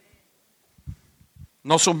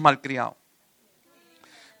 No sus malcriados.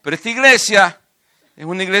 Pero esta iglesia es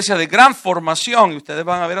una iglesia de gran formación. Y ustedes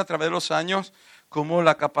van a ver a través de los años cómo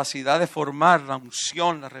la capacidad de formar, la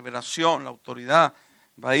unción, la revelación, la autoridad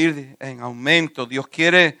va a ir en aumento. Dios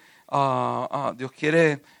quiere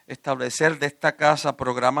establecer de esta casa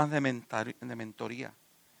programas de mentoría,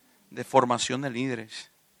 de formación de líderes,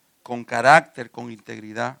 con carácter, con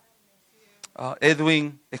integridad.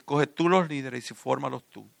 Edwin, escoge tú los líderes y fórmalos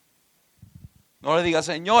tú. No le digas,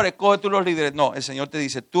 Señor, escoge tú los líderes. No, el Señor te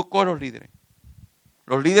dice, tú escoges los líderes.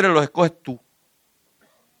 Los líderes los escoges tú.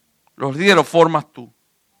 Los líderes los formas tú.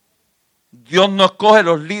 Dios no escoge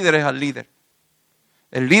los líderes al líder.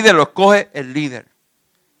 El líder lo escoge el líder.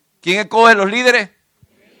 ¿Quién escoge los líderes?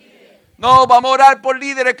 No, vamos a orar por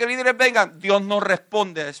líderes, que líderes vengan. Dios no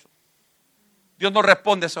responde a eso. Dios no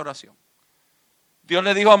responde a esa oración. Dios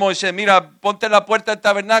le dijo a Moisés, mira, ponte en la puerta del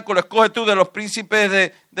tabernáculo, escoge tú de los príncipes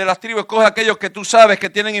de las tribus, escoge aquellos que tú sabes que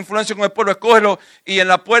tienen influencia con el pueblo, escógelos, y en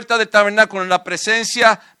la puerta del tabernáculo, en la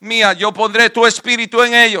presencia mía, yo pondré tu espíritu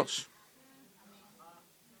en ellos.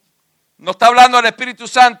 No está hablando del Espíritu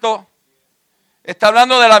Santo, está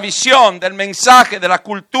hablando de la visión, del mensaje, de la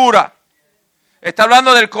cultura. Está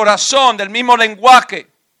hablando del corazón, del mismo lenguaje.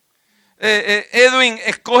 Edwin,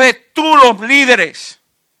 escoge tú los líderes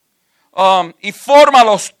y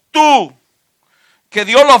fórmalos tú, que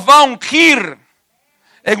Dios los va a ungir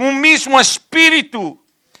en un mismo espíritu,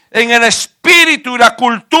 en el espíritu y la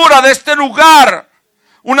cultura de este lugar.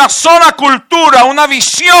 Una sola cultura, una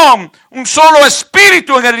visión, un solo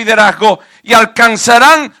espíritu en el liderazgo, y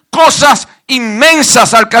alcanzarán cosas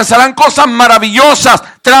inmensas, alcanzarán cosas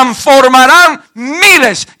maravillosas, transformarán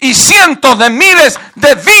miles y cientos de miles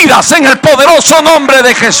de vidas en el poderoso nombre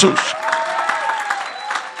de Jesús.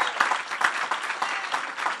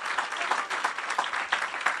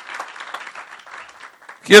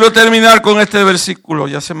 Quiero terminar con este versículo,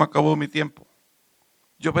 ya se me acabó mi tiempo.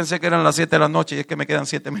 Yo pensé que eran las 7 de la noche y es que me quedan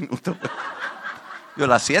 7 minutos. Yo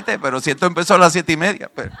las 7, pero si esto empezó a las 7:30.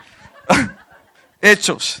 Pero...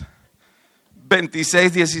 Hechos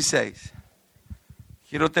 26:16.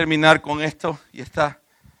 Quiero terminar con esto y esta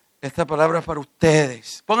palabra es para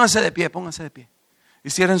ustedes. Pónganse de pie. Y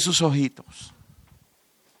cierren sus ojitos.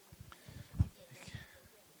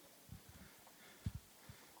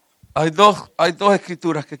 Hay dos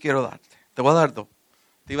escrituras que quiero darte. Te voy a dar dos.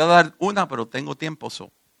 Te iba a dar una, pero tengo tiempo,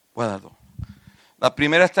 voy a dar dos. La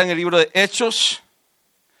primera está en el libro de Hechos,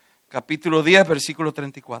 capítulo 10, versículo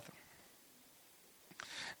 34.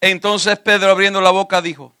 Entonces Pedro, abriendo la boca,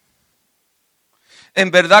 dijo: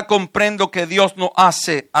 en verdad comprendo que Dios no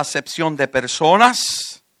hace acepción de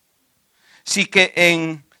personas,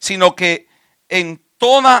 sino que en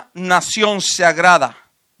toda nación se agrada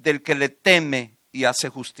del que le teme y hace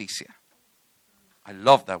justicia. I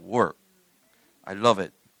love that word. I love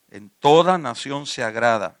it. En toda nación se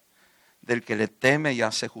agrada del que le teme y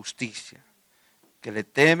hace justicia. Que le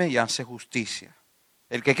teme y hace justicia.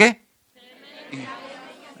 ¿El que qué?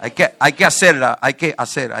 Hay que hacerla, hay que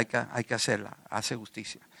hacerla, hace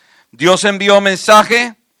justicia. Dios envió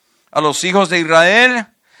mensaje a los hijos de Israel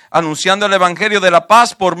anunciando el evangelio de la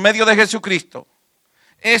paz por medio de Jesucristo.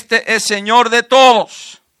 Este es Señor de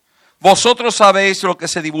todos. Vosotros sabéis lo que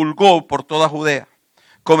se divulgó por toda Judea,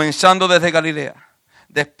 comenzando desde Galilea,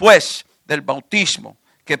 después del bautismo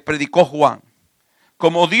que predicó Juan,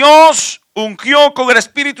 como Dios ungió con el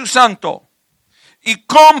Espíritu Santo y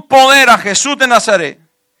con poder a Jesús de Nazaret,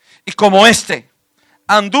 y como éste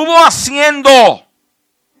anduvo haciendo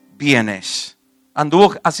bienes.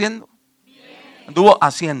 Anduvo haciendo.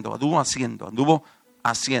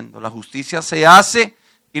 La justicia se hace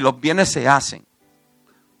y los bienes se hacen.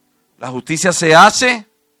 La justicia se hace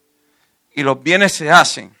y los bienes se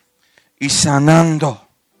hacen. Y sanando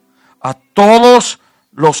a todos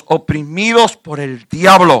los oprimidos por el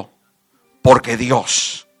diablo, porque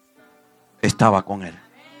Dios estaba con él.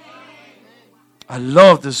 I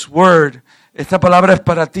love this word. Esta palabra es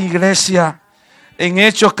para ti, iglesia. En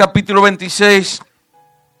Hechos capítulo 26,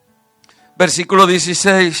 versículo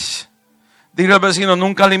 16. Dile al vecino,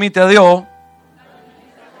 nunca limite a Dios.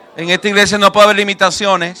 En esta iglesia no puede haber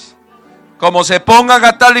limitaciones. Como se pongan a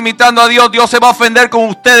estar limitando a Dios, Dios se va a ofender con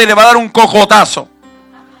ustedes y le va a dar un cocotazo.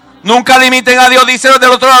 Nunca limiten a Dios, dice del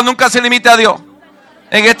otro lado, nunca se limite a Dios.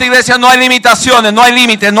 En esta iglesia no hay limitaciones, no hay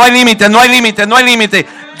límites, no hay límites, no hay límites, no hay límites.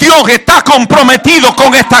 Dios está comprometido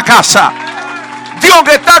con esta casa. Dios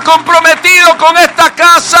está comprometido con esta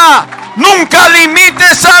casa. Nunca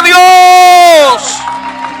limites a Dios.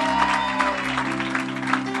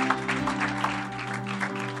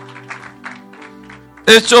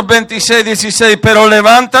 Hechos 26:16. Pero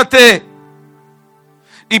levántate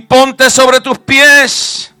y ponte sobre tus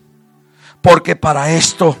pies, porque para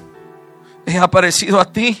esto he aparecido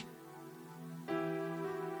a ti,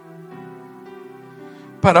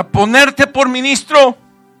 para ponerte por ministro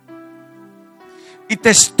y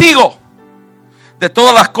testigo de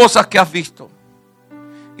todas las cosas que has visto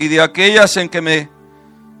y de aquellas en que me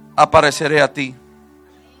apareceré a ti,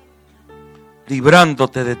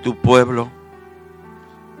 librándote de tu pueblo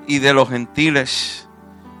y de los gentiles,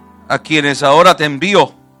 a quienes ahora te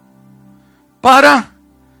envío, para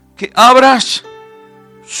que abras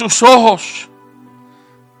sus ojos,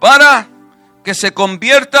 para que se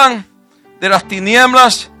conviertan de las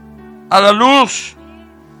tinieblas a la luz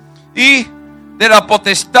y de la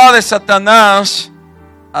potestad de Satanás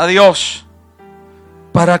a Dios,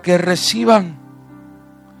 para que reciban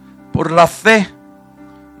por la fe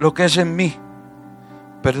lo que es en mí,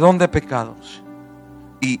 perdón de pecados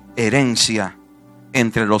y herencia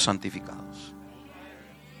entre los santificados.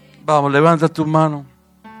 Vamos, levanta tu mano.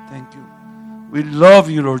 Thank you. We love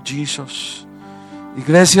you, Lord Jesus.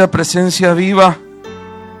 Iglesia, presencia viva.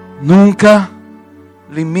 Nunca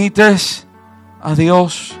limites a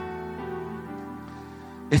Dios.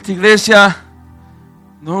 Esta iglesia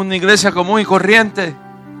no es una iglesia común y corriente.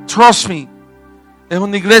 Trust me. Es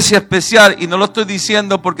una iglesia especial. Y no lo estoy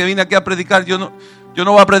diciendo porque vine aquí a predicar. Yo no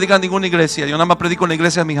voy a predicar en ninguna iglesia. Yo nada más predico en la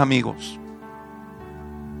iglesia de mis amigos.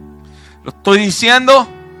 Lo estoy diciendo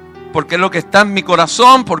porque es lo que está en mi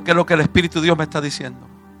corazón, porque es lo que el Espíritu de Dios me está diciendo.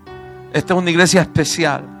 Esta es una iglesia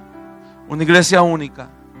especial, una iglesia única.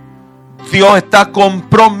 Dios está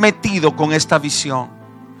comprometido con esta visión.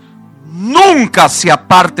 Nunca se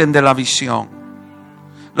aparten de la visión.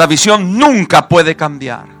 La visión nunca puede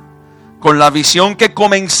cambiar. Con la visión que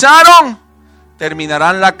comenzaron,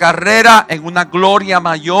 terminarán la carrera en una gloria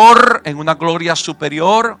mayor, en una gloria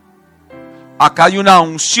superior. Acá hay una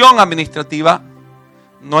unción administrativa.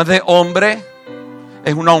 No es de hombre,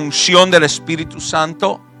 es una unción del Espíritu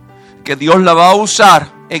Santo que Dios la va a usar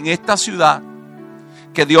en esta ciudad,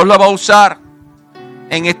 que Dios la va a usar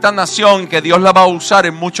en esta nación, que Dios la va a usar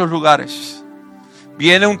en muchos lugares.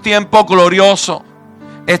 Viene un tiempo glorioso.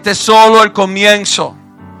 Este es solo el comienzo.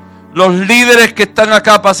 Los líderes que están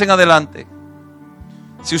acá, pasen adelante.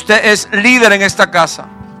 Si usted es líder en esta casa,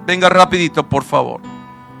 venga rapidito, por favor.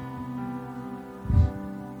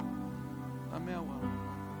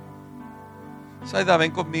 Saida,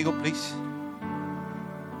 ven conmigo, please.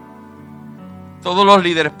 Todos los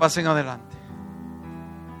líderes pasen adelante.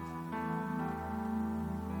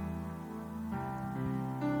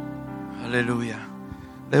 Aleluya.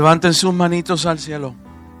 Levanten sus manitos al cielo.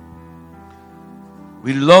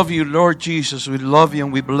 We love you, Lord Jesus. We love you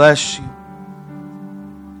and we bless you.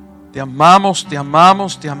 Te amamos, te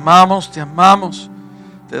amamos, te amamos, te amamos.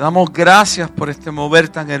 Te damos gracias por este mover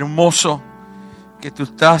tan hermoso que tú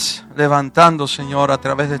estás levantando, Señor, a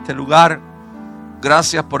través de este lugar.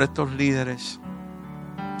 Gracias por estos líderes.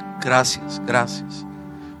 Gracias, gracias.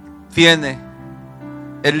 Tiene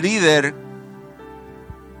el líder,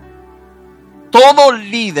 todo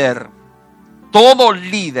líder,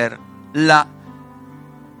 la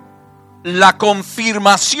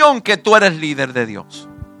confirmación que tú eres líder de Dios.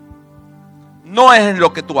 No es en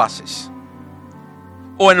lo que tú haces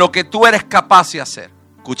o en lo que tú eres capaz de hacer.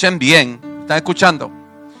 Escuchen bien. ¿Están escuchando?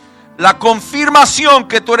 La confirmación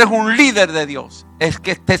que tú eres un líder de Dios es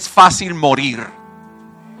que te es fácil morir.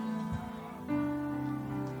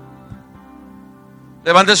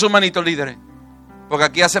 Levanten sus manitos, líderes, porque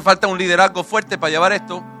aquí hace falta un liderazgo fuerte para llevar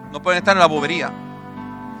esto. No pueden estar en la bobería.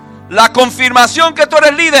 La confirmación que tú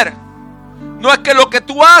eres líder no es que lo que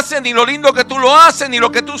tú haces, ni lo lindo que tú lo haces, ni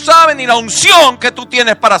lo que tú sabes, ni la unción que tú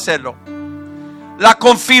tienes para hacerlo. La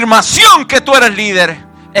confirmación que tú eres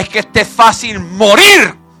líder es que esté fácil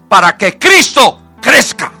morir para que Cristo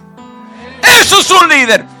crezca. Eso es un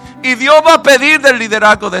líder. Y Dios va a pedir del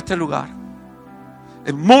liderazgo de este lugar.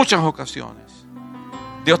 En muchas ocasiones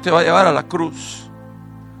Dios te va a llevar a la cruz,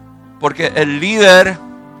 porque el líder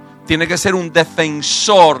tiene que ser un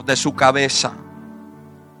defensor de su cabeza.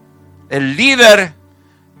 El líder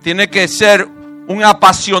tiene que ser un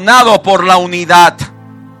apasionado por la unidad.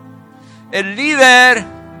 El líder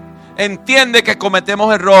entiende que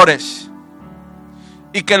cometemos errores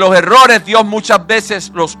y que los errores Dios muchas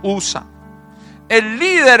veces los usa. El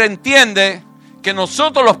líder entiende que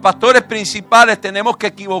nosotros los pastores principales tenemos que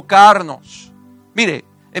equivocarnos. Mire,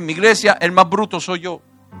 en mi iglesia el más bruto soy yo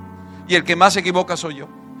y el que más se equivoca soy yo.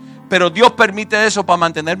 Pero Dios permite eso para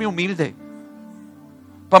mantenerme humilde,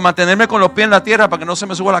 para mantenerme con los pies en la tierra, para que no se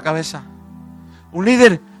me suba la cabeza. Un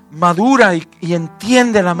líder madura y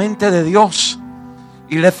entiende la mente de Dios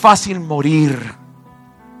y le es fácil morir.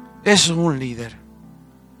 Eso es un líder.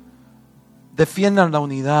 Defiendan la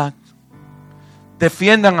unidad.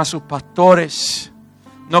 Defiendan a sus pastores.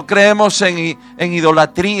 No creemos en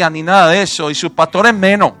idolatría ni nada de eso. Y sus pastores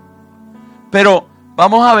menos. Pero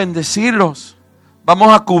vamos a bendecirlos.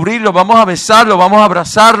 Vamos a cubrirlos. Vamos a besarlos. Vamos a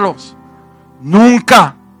abrazarlos.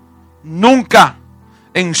 Nunca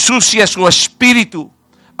ensucie su espíritu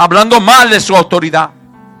hablando mal de su autoridad.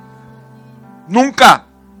 Nunca.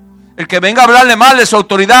 El que venga a hablarle mal de su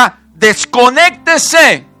autoridad,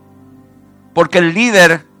 desconéctese. Porque un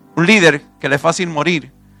líder que le es fácil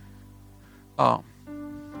morir,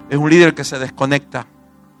 es un líder que se desconecta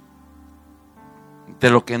de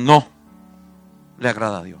lo que no le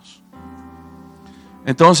agrada a Dios.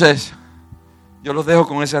 Entonces, yo los dejo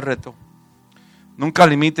con ese reto. Nunca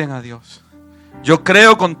limiten a Dios. Yo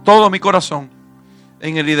creo con todo mi corazón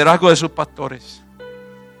en el liderazgo de sus pastores.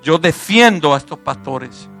 Yo defiendo a estos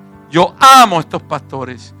pastores. Yo amo a estos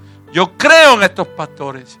pastores. Yo creo en estos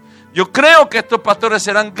pastores. Yo creo que estos pastores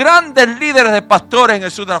serán grandes líderes de pastores en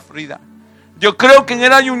el sur de la Florida. Yo creo que en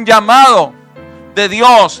él hay un llamado de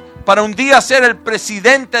Dios para un día ser el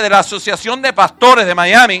presidente de la Asociación de Pastores de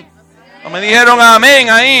Miami. No me dijeron amén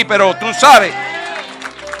ahí, pero tú sabes.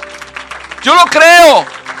 Yo lo creo.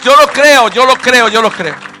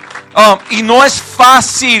 Y no es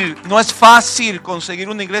fácil conseguir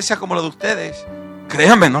una iglesia como la de ustedes.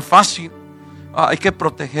 Créanme, no es fácil. Hay que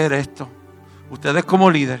proteger esto. Ustedes como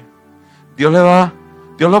líder, Dios los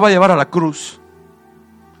va a llevar a la cruz.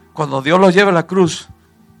 Cuando Dios los lleve a la cruz,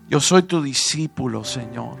 yo soy tu discípulo,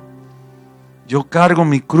 Señor. Yo cargo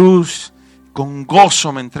mi cruz, con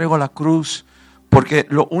gozo me entrego a la cruz, porque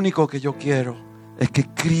lo único que yo quiero es que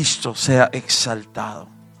Cristo sea exaltado.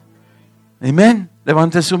 Amén.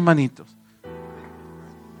 Levanten sus manitos.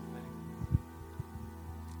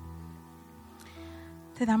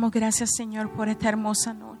 Te damos gracias, Señor, por esta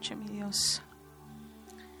hermosa noche, mi Dios.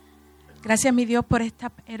 Gracias, mi Dios, por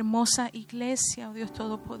esta hermosa iglesia, oh Dios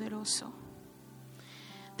Todopoderoso.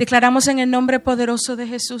 Declaramos en el nombre poderoso de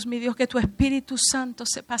Jesús, mi Dios, que tu Espíritu Santo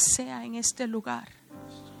se pasea en este lugar.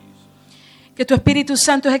 Que tu Espíritu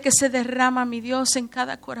Santo es el que se derrama, mi Dios, en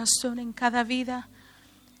cada corazón, en cada vida.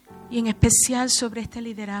 Y en especial sobre este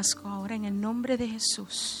liderazgo ahora en el nombre de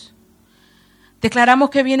Jesús. Declaramos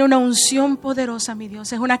que viene una unción poderosa, mi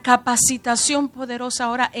Dios. Es una capacitación poderosa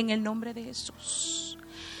ahora en el nombre de Jesús.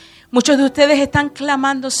 Muchos de ustedes están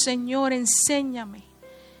clamando, Señor, enséñame,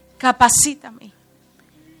 capacítame.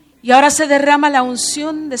 Y ahora se derrama la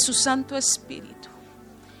unción de su Santo Espíritu.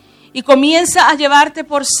 Y comienza a llevarte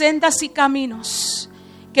por sendas y caminos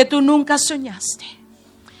que tú nunca soñaste.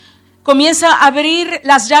 Comienza a abrir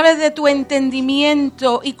las llaves de tu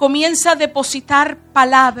entendimiento y comienza a depositar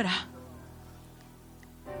palabra,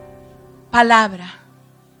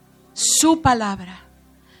 su palabra,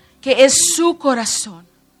 que es su corazón.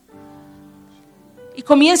 Y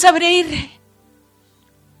comienza a abrir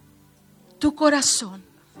tu corazón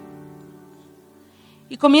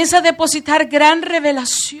y comienza a depositar gran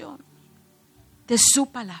revelación de su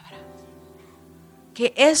palabra,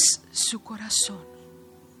 que es su corazón.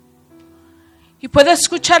 Y puedo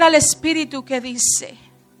escuchar al Espíritu que dice,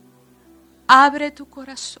 abre tu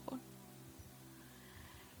corazón.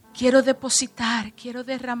 Quiero depositar, quiero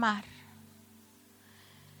derramar.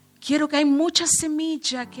 Quiero que hay mucha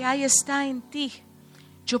semilla que ahí está en ti.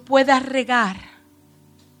 Yo pueda regar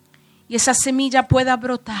y esa semilla pueda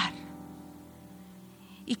brotar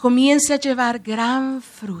y comience a llevar gran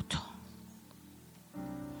fruto.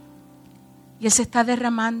 Y Él se está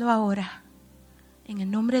derramando ahora en el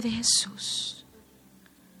nombre de Jesús.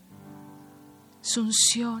 Su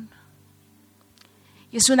unción.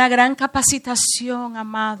 Y es una gran capacitación,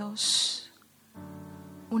 amados.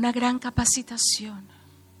 Una gran capacitación.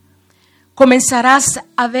 Comenzarás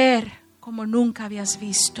a ver como nunca habías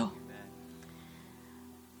visto.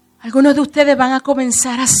 Algunos de ustedes van a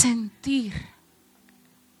comenzar a sentir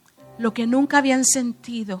lo que nunca habían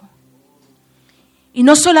sentido. Y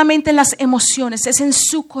no solamente en las emociones, es en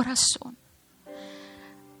su corazón.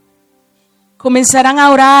 Comenzarán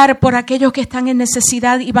a orar por aquellos que están en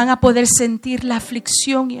necesidad y van a poder sentir la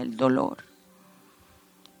aflicción y el dolor.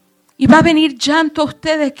 Y va a venir llanto a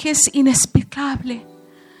ustedes que es inexplicable,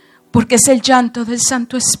 porque es el llanto del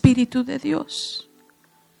Santo Espíritu de Dios.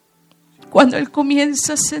 Cuando Él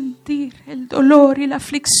comienza a sentir el dolor y la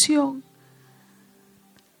aflicción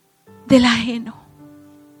del ajeno.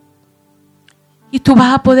 Y tú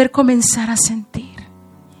vas a poder comenzar a sentir.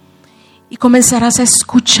 Y comenzarás a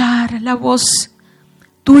escuchar la voz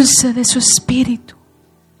dulce de su Espíritu.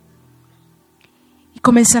 Y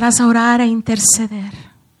comenzarás a orar, a interceder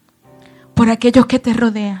por aquellos que te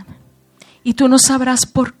rodean. Y tú no sabrás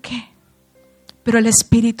por qué, pero el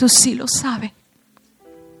Espíritu sí lo sabe.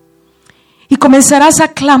 Y comenzarás a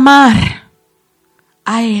clamar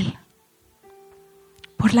a Él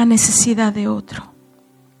por la necesidad de otro,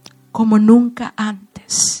 como nunca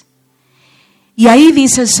antes. Y ahí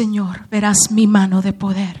dice el Señor, verás mi mano de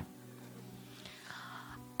poder.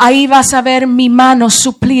 Ahí vas a ver mi mano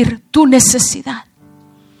suplir tu necesidad.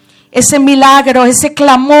 Ese milagro, ese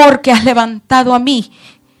clamor que has levantado a mí,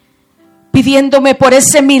 pidiéndome por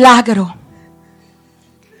ese milagro,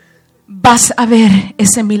 vas a ver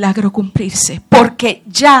ese milagro cumplirse, porque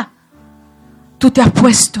ya tú te has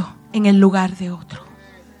puesto en el lugar de otro.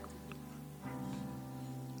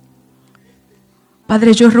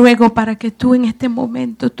 Padre, yo ruego para que tú en este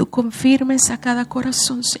momento tú confirmes a cada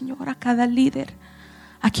corazón, Señor, a cada líder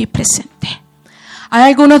aquí presente. Hay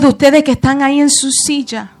algunos de ustedes que están ahí en su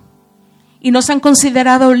silla y no se han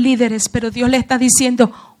considerado líderes, pero Dios le está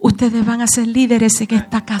diciendo, ustedes van a ser líderes en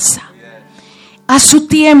esta casa. A su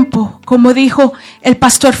tiempo, como dijo el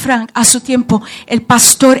pastor Frank, a su tiempo el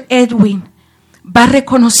pastor Edwin va a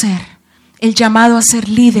reconocer el llamado a ser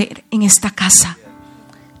líder en esta casa.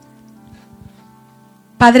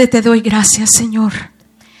 Padre, te doy gracias, Señor.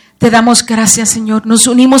 Te damos gracias, Señor. Nos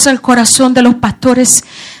unimos al corazón de los pastores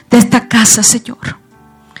de esta casa, Señor.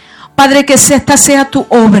 Padre, que esta sea tu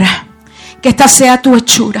obra, que esta sea tu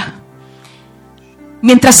hechura.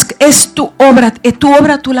 Mientras es tu obra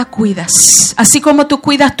tú la cuidas. Así como tú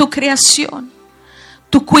cuidas tu creación,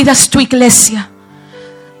 tú cuidas tu iglesia.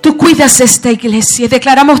 Tú cuidas esta iglesia. Y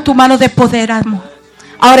declaramos tu mano de poder, amor.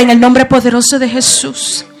 Ahora en el nombre poderoso de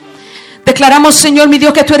Jesús. Declaramos, Señor, mi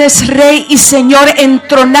Dios, que tú eres Rey y Señor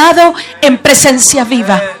entronado en presencia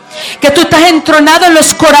viva. Que tú estás entronado en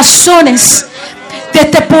los corazones de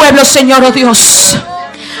este pueblo, Señor, oh Dios.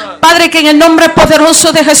 Padre, que en el nombre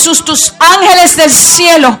poderoso de Jesús, tus ángeles del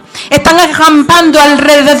cielo están acampando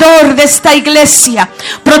alrededor de esta iglesia,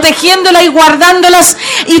 protegiéndola y guardándolas.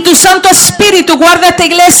 Y tu Santo Espíritu guarda esta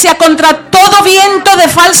iglesia contra todo viento de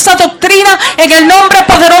falsa doctrina en el nombre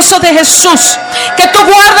poderoso de Jesús. Que tú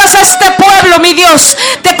guardas a este pueblo, mi Dios,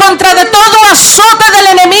 de contra de todo azote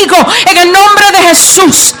del enemigo en el nombre de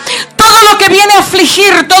Jesús. Todo lo que viene a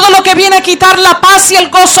afligir, todo lo que viene a quitar la paz y el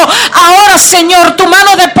gozo, ahora, Señor, tu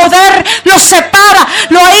mano de poder lo separa,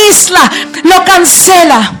 lo aísla, lo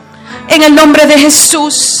cancela. En el nombre de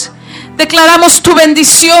Jesús, declaramos tu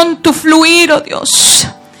bendición, tu fluir, oh Dios.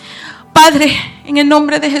 Padre, en el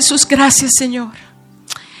nombre de Jesús, gracias, Señor.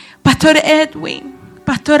 Pastor Edwin,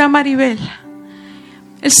 Pastora Maribel,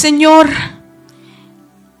 el Señor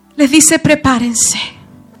les dice prepárense,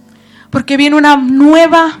 porque viene una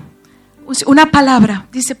nueva, una palabra,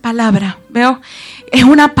 dice palabra, ¿veo? Es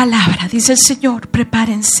una palabra, dice el Señor,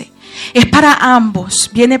 prepárense. Es para ambos,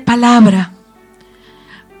 viene palabra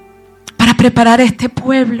para preparar a este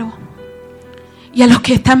pueblo y a los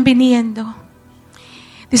que están viniendo.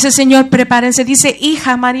 Dice el Señor, prepárense. Dice,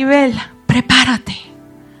 hija Maribel, prepárate,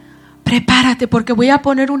 prepárate, porque voy a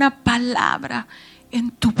poner una palabra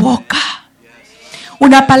en tu boca.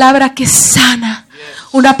 Una palabra que sana,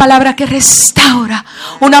 una palabra que restaura,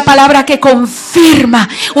 una palabra que confirma,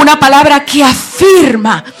 una palabra que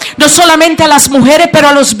afirma, no solamente a las mujeres, pero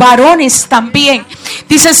a los varones también.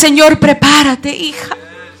 Dice el Señor, prepárate, hija.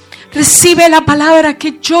 Recibe la palabra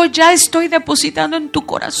que yo ya estoy depositando en tu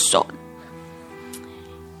corazón.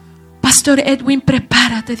 Pastor Edwin,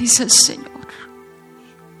 prepárate, dice el Señor.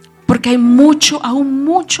 Porque hay mucho, aún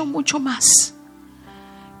mucho, mucho más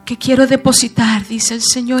que quiero depositar, dice el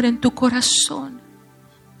Señor, en tu corazón.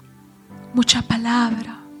 Mucha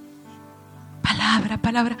palabra, palabra,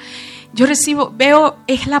 palabra. Yo recibo, veo,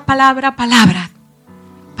 es la palabra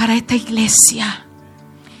para esta iglesia.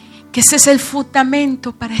 Que ese es el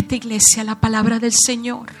fundamento para esta iglesia, la palabra del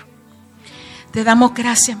Señor. Te damos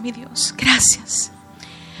gracias, mi Dios, gracias.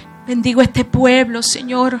 Bendigo este pueblo,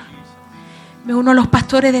 Señor. Me uno a los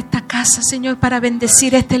pastores de esta casa, Señor, para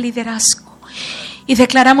bendecir este liderazgo. Y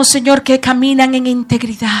declaramos, Señor, que caminan en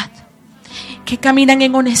integridad, que caminan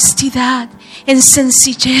en honestidad, en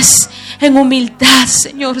sencillez, en humildad,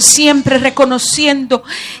 Señor, siempre reconociendo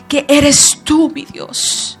que eres tú, mi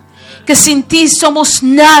Dios, que sin ti somos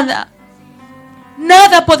nada,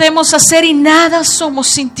 Nada podemos hacer y nada somos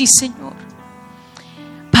sin ti, Señor.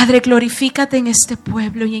 Padre, glorifícate en este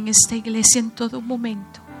pueblo y en esta iglesia en todo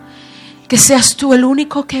momento. Que seas tú el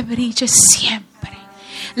único que brille siempre.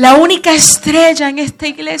 La única estrella en esta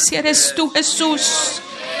iglesia eres tú, Jesús.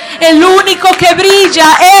 El único que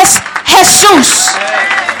brilla es Jesús,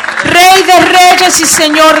 Rey de reyes y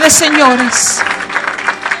Señor de señores.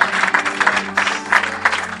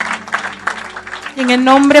 En el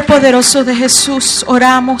nombre poderoso de Jesús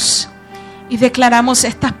oramos y declaramos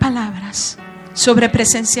estas palabras sobre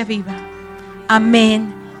Presencia Viva.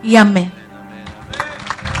 Amén y amén.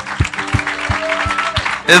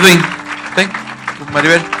 Edwin, ven,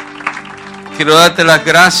 Maribel. Quiero darte las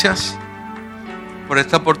gracias por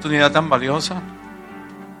esta oportunidad tan valiosa.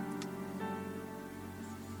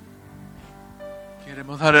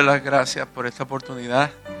 Queremos darle las gracias por esta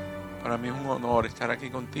oportunidad. Para mí es un honor estar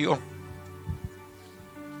aquí contigo.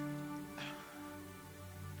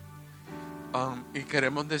 Y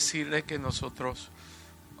queremos decirle que nosotros,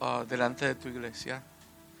 delante de tu iglesia,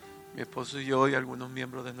 mi esposo y yo y algunos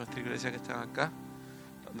miembros de nuestra iglesia que están acá,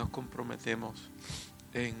 nos comprometemos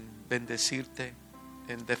en bendecirte,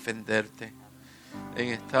 en defenderte, en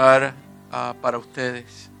estar para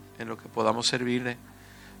ustedes, en lo que podamos servirle.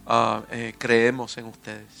 Creemos en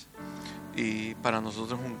ustedes y para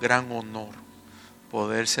nosotros es un gran honor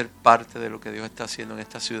poder ser parte de lo que Dios está haciendo en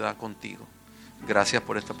esta ciudad contigo. Gracias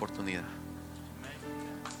por esta oportunidad.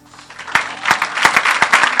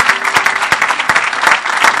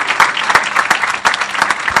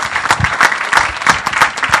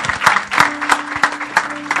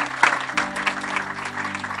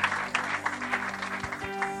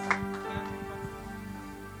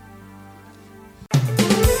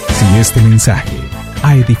 Si este mensaje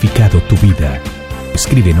ha edificado tu vida,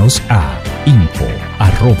 escríbenos a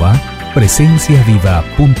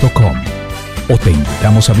info@presenciaviva.com o te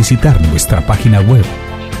invitamos a visitar nuestra página web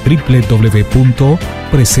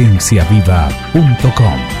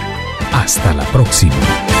www.presenciaviva.com. Hasta la próxima.